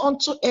testify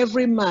unto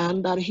every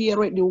man that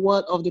heareth the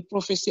word of the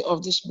prophecy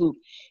of this book.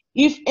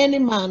 If any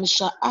man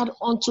shall add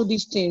unto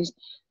these things,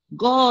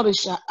 God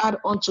shall add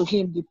unto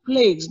him the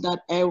plagues that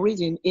are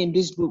written in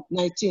this book.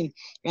 19.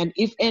 And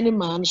if any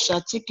man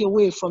shall take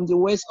away from the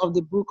words of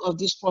the book of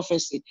this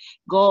prophecy,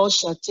 God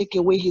shall take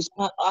away his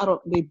part out of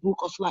the book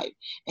of life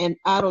and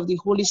out of the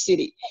holy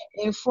city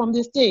and from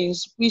the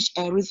things which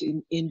are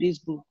written in this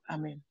book.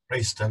 Amen.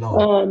 Praise the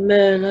Lord.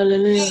 Amen.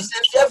 Hallelujah. It's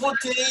a fearful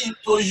thing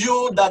to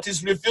you that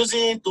is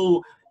refusing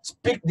to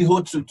speak the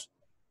whole truth.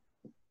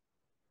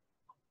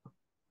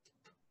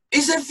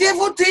 It's a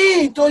fearful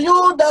thing to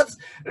you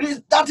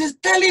that is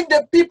telling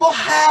the people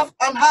half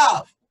and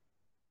half.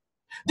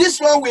 This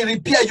one will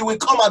repair, you will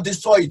come and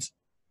destroy it.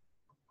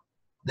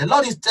 The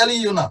Lord is telling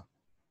you now,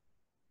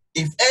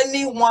 if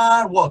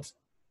anyone what?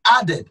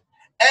 Added,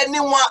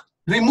 anyone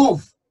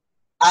remove,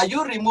 are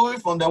you removing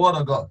from the word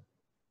of God?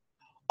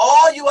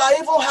 Or you are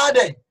even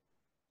added,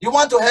 you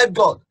want to help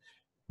God?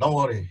 Don't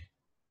worry.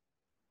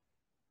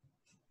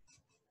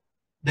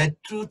 The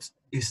truth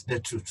is the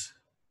truth.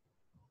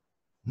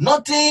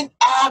 Nothing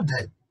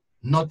added,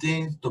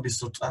 nothing to be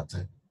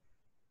subtracted.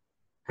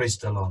 Praise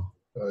the Lord.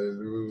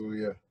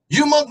 Hallelujah.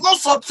 You must not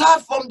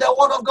subtract from the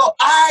word of God.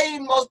 I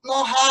must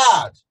not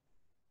add.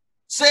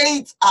 Say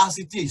it as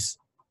it is.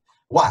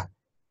 Why?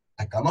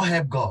 I cannot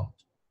help God.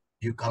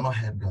 You cannot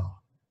help God.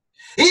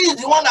 He is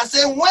the one that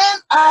said,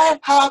 when I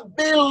have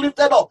been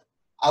lifted up,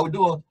 I will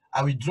do what?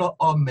 I will draw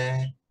all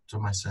men to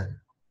myself.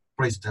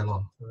 Praise the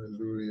Lord.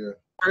 Hallelujah.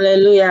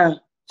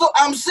 Hallelujah. So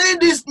I'm saying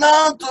this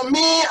now to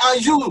me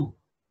and you.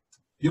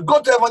 You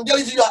go to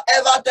evangelism, you are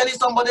ever telling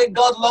somebody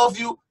God loves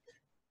you.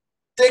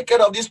 Take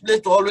care of this place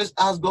to always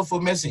ask God for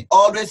mercy.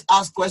 Always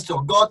ask questions.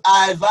 God,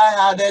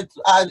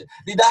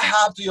 did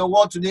I add to your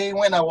word today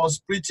when I was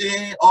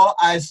preaching, or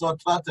I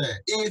subtracted?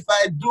 If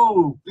I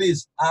do,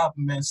 please have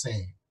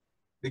mercy.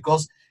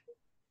 Because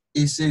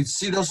it's a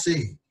serious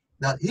saying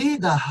that he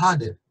that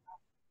had it,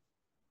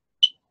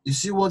 you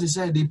see what he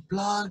said, the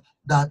plan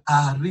that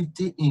are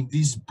written in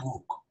this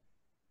book.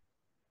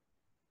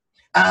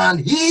 And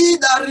he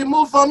that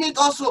removed from it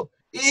also,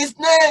 his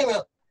name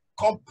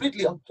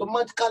completely,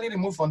 automatically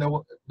removed from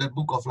the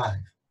book of life.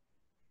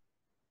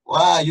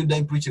 Why are you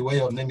then preaching where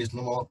your name is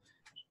no more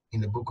in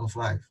the book of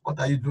life? What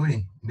are you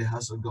doing in the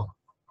house of God?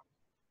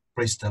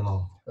 Praise the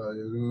Lord.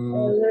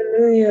 Hallelujah.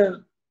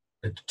 Hallelujah.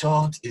 The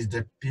church is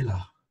the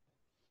pillar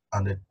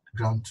and the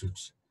ground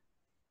truth.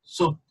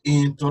 So,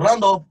 to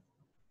round up,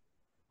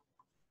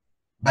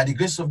 by the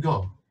grace of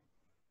God,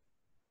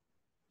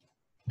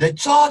 the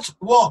church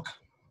work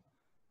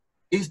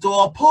is to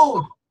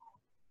uphold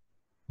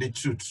the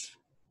truth.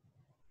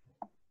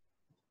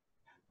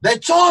 The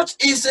church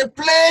is a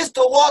place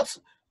to what?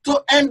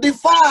 To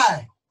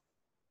edify,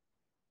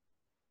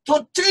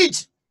 to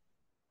teach,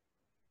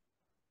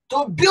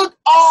 to build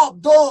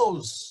up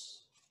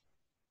those,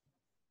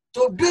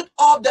 to build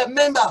up the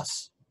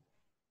members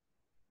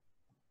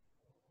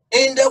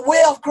in the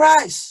way of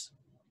Christ.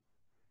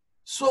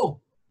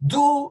 So,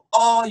 do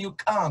all you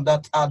can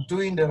that are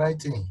doing the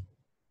right thing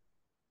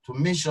to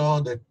make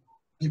sure that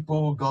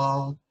people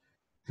God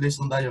placed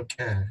under your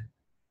care,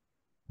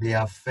 they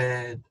are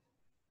fed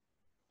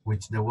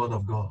with the word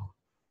of God.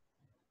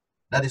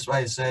 That is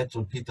why he said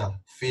to Peter,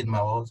 feed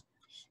my word,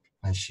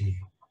 my sheep.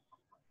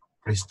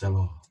 Praise the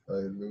Lord.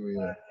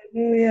 Hallelujah.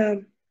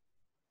 Hallelujah.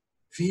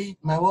 Feed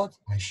my what?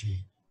 My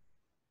sheep.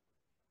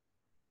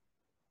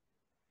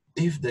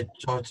 If the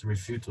church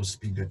refuse to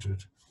speak the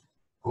truth,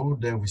 who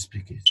then will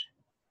speak it?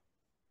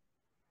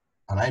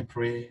 And I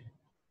pray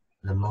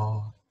the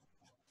Lord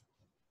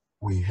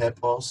will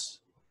help us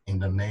in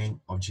the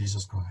name of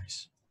Jesus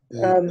Christ.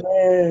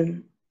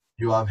 Amen.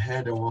 You have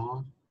heard the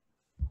word.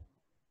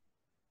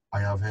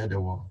 I have heard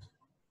the word.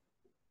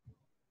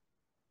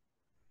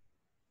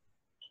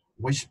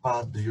 Which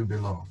part do you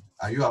belong?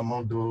 Are you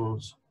among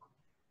those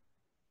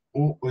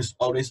who is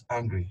always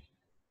angry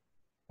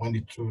when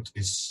the truth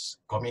is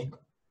coming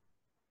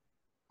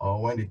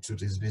or when the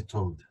truth is being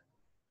told?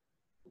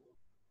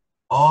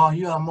 Or are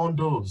you among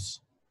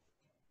those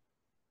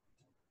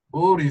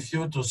who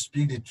refuse to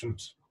speak the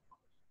truth?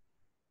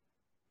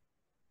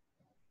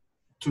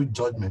 Two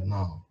judgment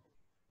now.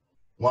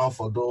 One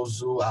for those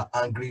who are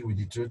angry with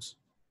the truth,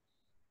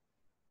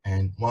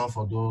 and one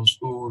for those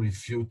who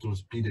refuse to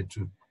speak the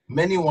truth.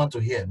 Many want to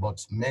hear,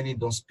 but many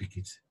don't speak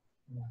it.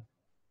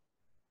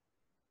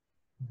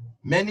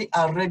 Many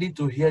are ready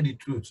to hear the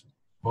truth,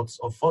 but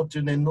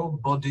unfortunately,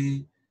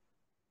 nobody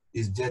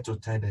is there to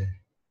tell them.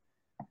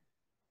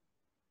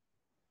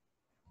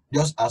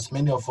 Just as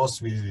many of us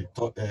will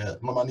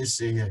normally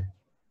say here,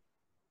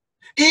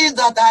 is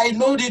that I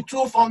know the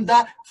truth from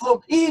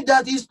he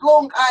that is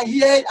long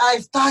I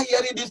start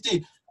hearing this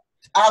thing.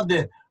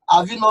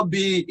 Have you not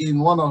been in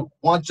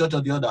one church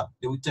or the other?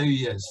 They will tell you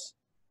yes,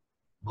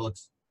 but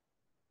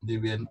they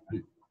were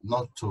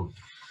not told.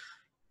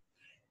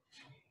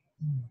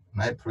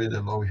 And I pray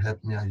the Lord will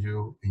help me and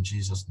you in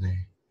Jesus'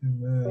 name.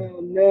 Amen.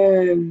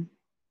 Amen.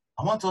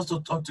 I want us to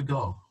talk to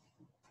God.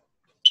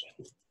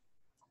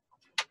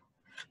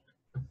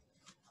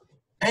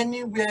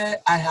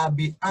 Anywhere I have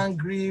been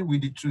angry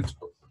with the truth,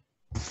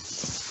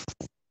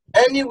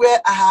 anywhere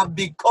I have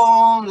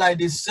become like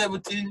the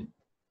 70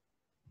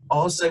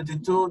 or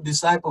 72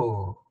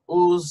 disciples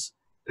who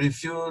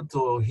refuse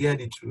to hear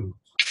the truth,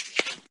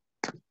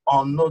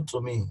 unknown to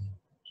me,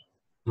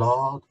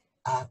 Lord,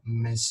 have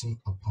mercy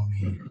upon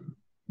me.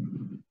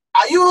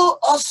 Are you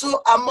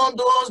also among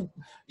those,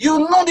 you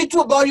know the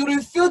truth, but you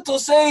refuse to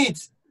say it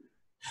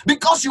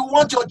because you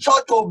want your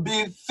church to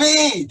be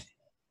filled?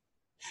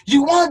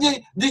 You want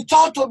the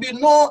church to be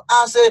known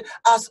as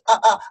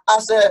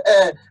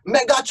a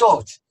mega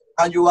church,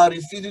 and you are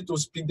refusing to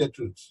speak the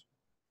truth.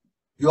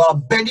 You are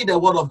bending the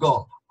word of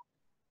God.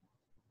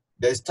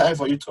 There's time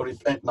for you to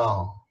repent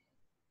now.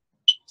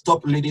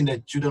 Stop leading the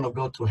children of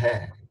God to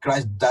hell.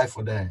 Christ died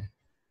for them.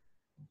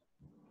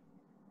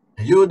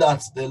 And you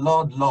that the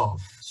Lord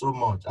loved so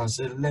much and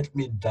said, let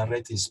me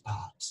direct his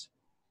path.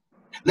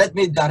 Let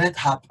me direct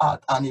her path,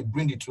 and he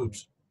bring the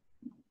truth.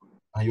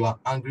 And you are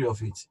angry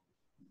of it.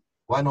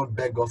 Why not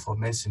beg God for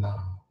mercy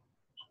now?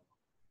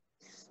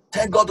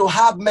 Tell God to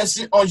have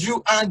mercy on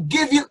you and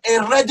give you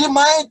a ready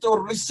mind to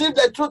receive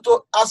the truth,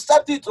 to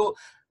accept it, to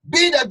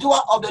be the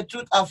doer of the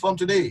truth. And from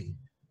today,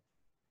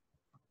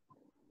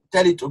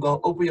 tell it to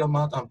God. Open your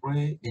mouth and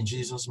pray in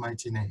Jesus'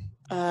 mighty name.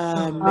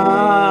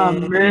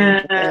 Amen.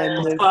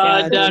 Amen.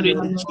 Father, in Father, the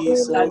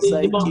Jesus, I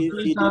name of give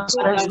you the Jesus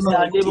Christ, in praise, the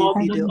I name give of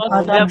you the Jesus,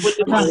 honor.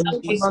 Heavenly Father,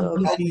 Lord King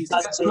of Jesus, Kings, please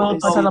and have Lord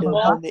mercy of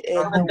Lords, upon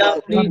anyone,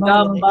 Father, please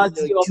have anyone in mercy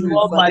the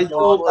truth, upon my Father,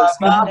 your soul, words, Baba.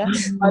 Father.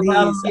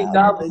 Father, Please please have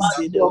have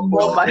mercy mercy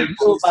upon upon my the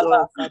soul,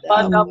 Baba. Jesus, Father,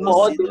 have Father, for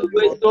all mercy the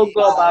ways, upon oh me,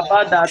 God,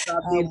 Baba, Father. that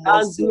have Have been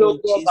mercy, angry, oh O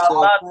God, Jesus,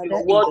 Baba, to Father,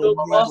 your in word, the oh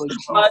name God. of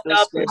Father,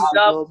 Jesus please Christ,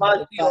 the have Lord, my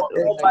mercy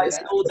Father, upon my my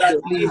God. soul, that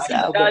Please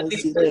have Daddy,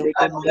 mercy upon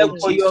I me, beg O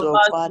for your Jesus,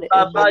 mercy, Father,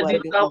 Baba, anyone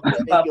this be afternoon,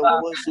 confessing your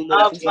Baba. words, O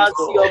Lord Have Jesus,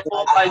 mercy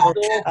upon my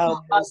soul. have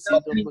mercy,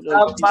 Father, the please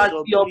Lord have Jesus.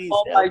 mercy Please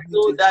upon help my me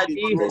soul, to be the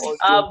Daddy. doer of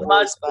your Have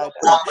words, mercy Father.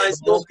 upon my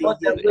soul, Not the for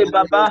the way, hearing,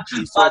 O Lord Baba.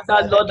 Jesus, Father,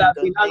 Father, Lord, in I've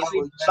the been name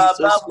angry, of Baba,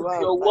 Jesus with Christ,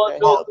 your word,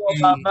 Father, oh help God,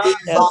 me. In Baba.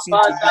 Help Jesus me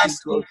to be Father, the Christ's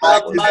doer please of your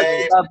have mighty words, mercy, Lord.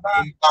 name, Baba.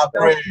 we are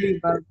Help praying. me,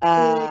 Baba.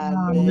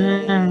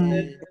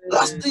 Amen.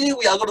 Lastly,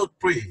 we are going to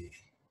pray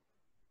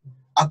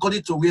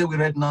according to where we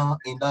read now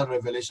in that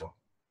revelation.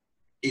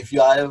 If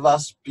you ever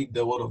speak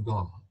the word of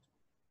God,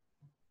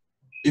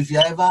 if you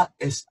ever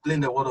explain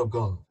the word of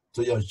God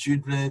to your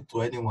children,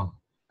 to anyone,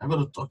 I'm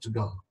going to talk to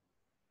God.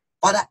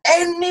 Father,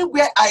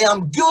 anywhere I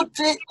am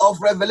guilty of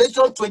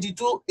Revelation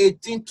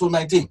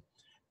 22:18-19,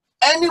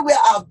 anywhere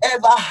I've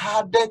ever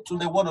added to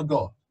the word of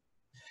God,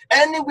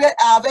 anywhere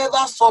I have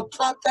ever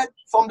subtracted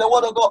from the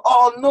word of God,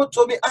 or not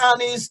to me,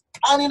 and is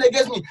standing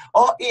against me,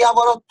 or he have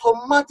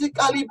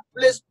automatically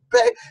placed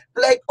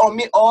plague on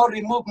me, or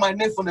remove my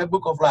name from the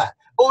book of life.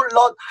 Oh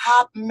Lord,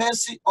 have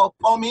mercy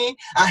upon me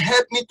and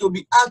help me to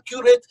be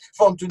accurate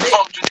from today.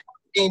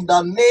 In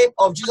the name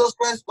of Jesus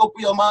Christ,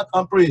 open your mouth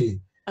and pray.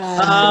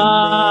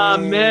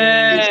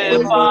 Amen.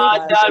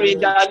 Father, in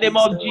the name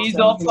of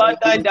Jesus,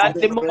 Father, in the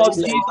name of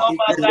Jesus,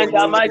 Father, in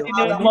the mighty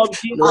name of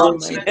Jesus,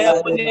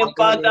 Heavenly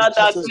Father,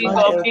 the King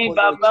of Kings,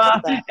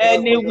 Baba,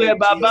 anywhere,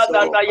 Baba,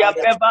 that I have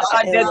ever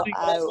added to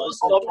your word,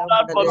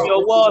 subtract from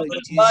your word,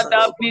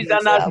 Father, please,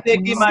 and I'm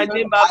taking my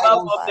name, Baba,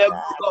 from the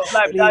book of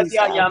life, Daddy,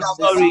 I am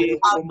sorry.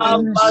 Have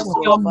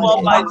mercy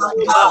upon my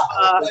soul, Baba.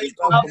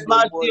 Have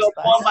mercy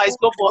upon my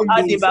soul for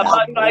adding,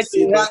 Baba, try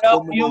to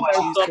help you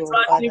and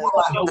subtracting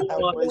from your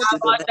word. Father,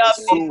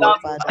 please have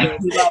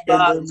mercy,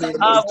 Baba.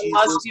 Have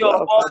mercy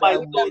upon my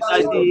soul,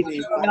 Daddy.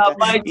 In the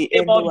mighty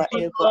name of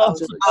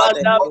Jesus,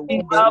 Father,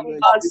 please have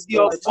mercy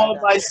upon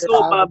my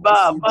soul,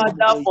 Baba.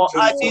 Father, for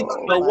adding to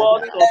your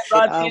word,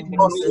 subtracting to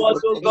your word,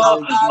 oh God.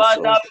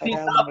 Father, please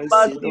have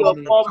mercy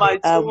upon my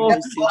soul.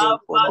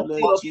 Have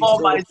mercy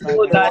upon my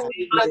soul,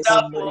 Daddy.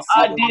 Father, for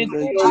adding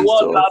to your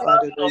word, Baba,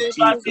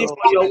 subtracting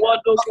from your word,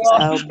 oh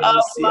God. Have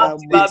mercy,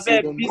 Baba.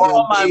 Please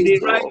come and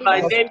rewrite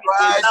my name in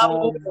the Lamb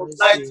book of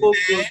life, oh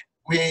God.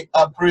 We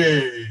are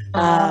praying.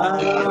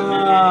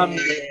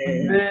 Amen.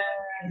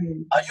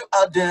 Are you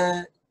out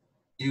there?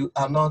 You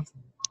are not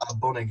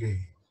born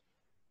again.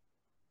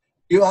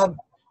 You have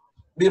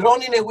been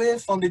running away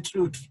from the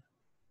truth.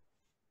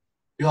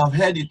 You have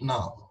heard it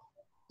now.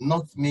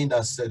 Not me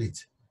that said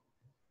it.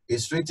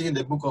 It's written in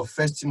the book of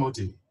 1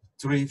 Timothy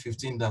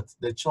 3:15 that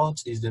the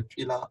church is the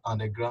pillar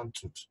and the ground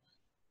truth.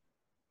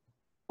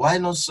 Why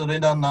not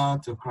surrender now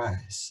to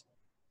Christ?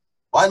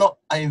 Why not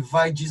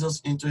invite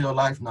Jesus into your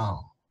life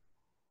now?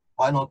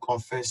 Why not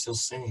confess your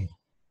sin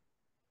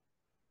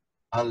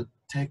and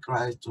take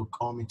Christ to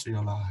come into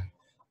your life?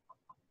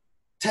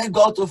 Tell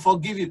God to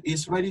forgive you.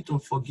 He's ready to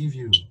forgive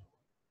you.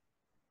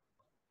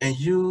 And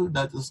you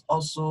that is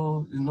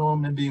also,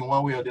 maybe in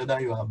one way or the other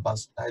you have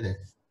backslided.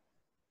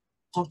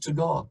 Talk to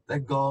God.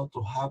 Let God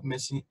to have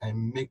mercy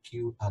and make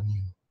you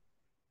anew.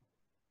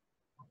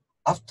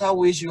 After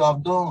which you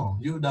have done,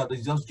 you that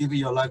is just giving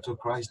your life to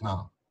Christ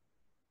now.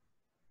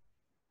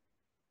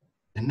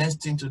 The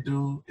next thing to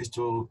do is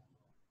to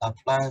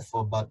apply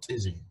for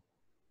baptism.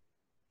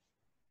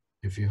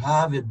 If you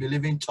have a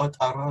believing church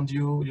around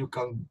you, you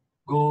can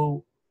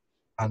go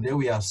and they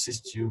will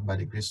assist you by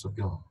the grace of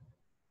God.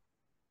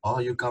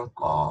 Or you can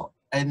call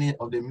any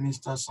of the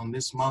ministers on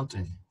this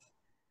mountain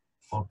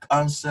for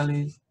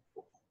counseling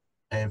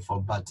and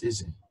for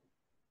baptism.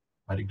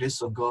 By the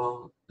grace of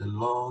God, the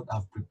Lord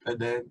have prepared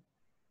them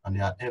and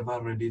they are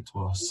ever ready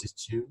to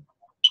assist you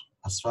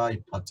as far as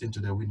it pertains to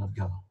the will of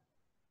God.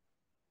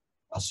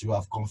 As you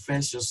have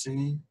confessed your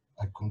sin,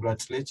 I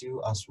congratulate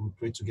you as we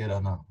pray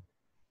together now.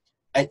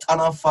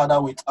 Eternal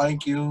Father, we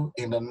thank you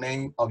in the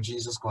name of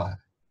Jesus Christ.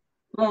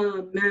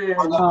 Amen.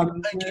 Father,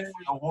 we thank you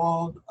for your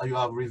word that you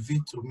have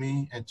revealed to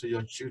me and to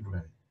your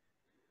children.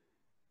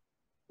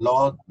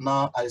 Lord,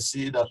 now I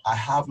see that I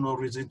have no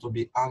reason to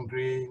be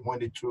angry when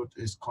the truth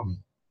is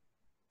coming.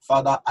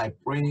 Father, I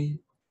pray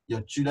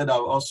your children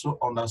will also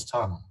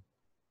understand.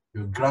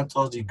 You grant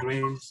us the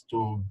grace to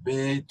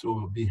obey,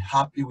 to be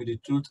happy with the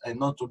truth and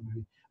not to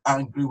be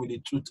angry with the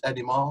truth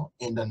anymore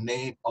in the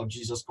name of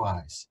Jesus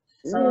Christ.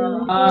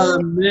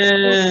 Amen.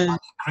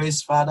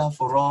 Grace, Father,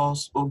 for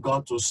us, oh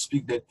God, to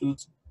speak the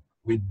truth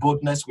with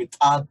boldness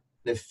without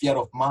the fear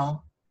of man.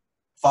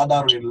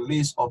 Father,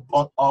 release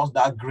upon us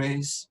that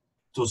grace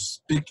to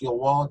speak your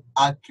word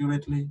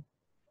accurately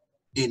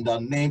in the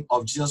name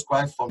of Jesus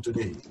Christ from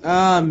today.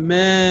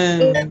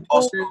 Amen. Help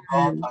us, oh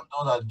God, and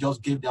those that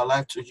just gave their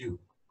life to you,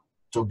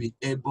 to be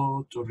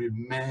able to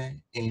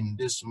remain in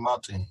this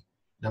mountain,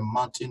 the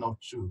mountain of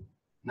truth,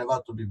 never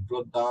to be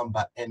brought down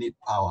by any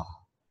power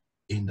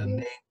in the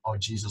name of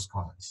Jesus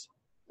Christ.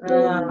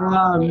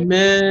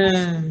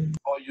 Amen.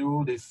 For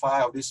you, the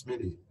fire of this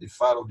meeting, the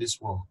fire of this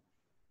world,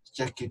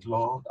 check it,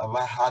 Lord. Have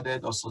I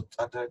hardened or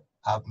subtracted?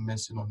 Have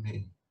mercy on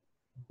me.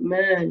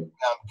 Amen.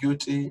 I'm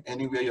guilty.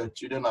 Anywhere your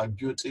children are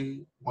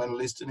guilty when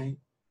listening,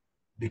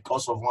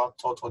 because of one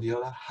thought or the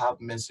other, have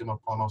mercy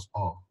upon us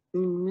all.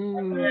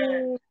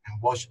 Amen.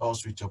 And wash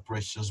us with your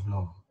precious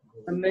blood.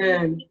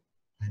 Amen.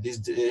 And this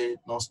day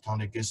not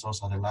stand against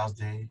us at the last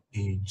day.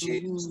 In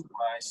Jesus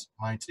Christ's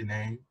mighty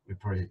name, we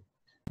pray.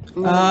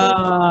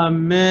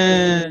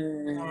 Amen.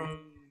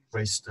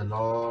 Praise the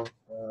Lord.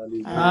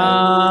 Hallelujah.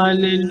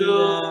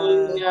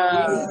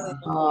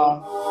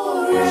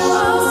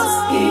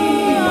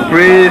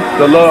 Praise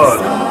the Lord.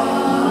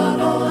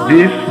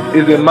 This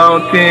is a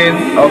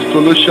mountain of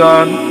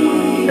solution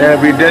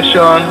and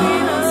redemption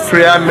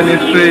prayer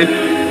ministry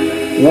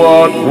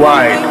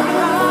worldwide,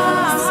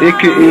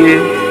 aka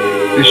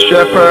the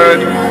Shepherd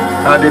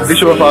and the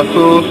Bishop of our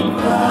Souls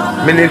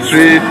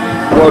Ministry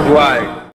worldwide.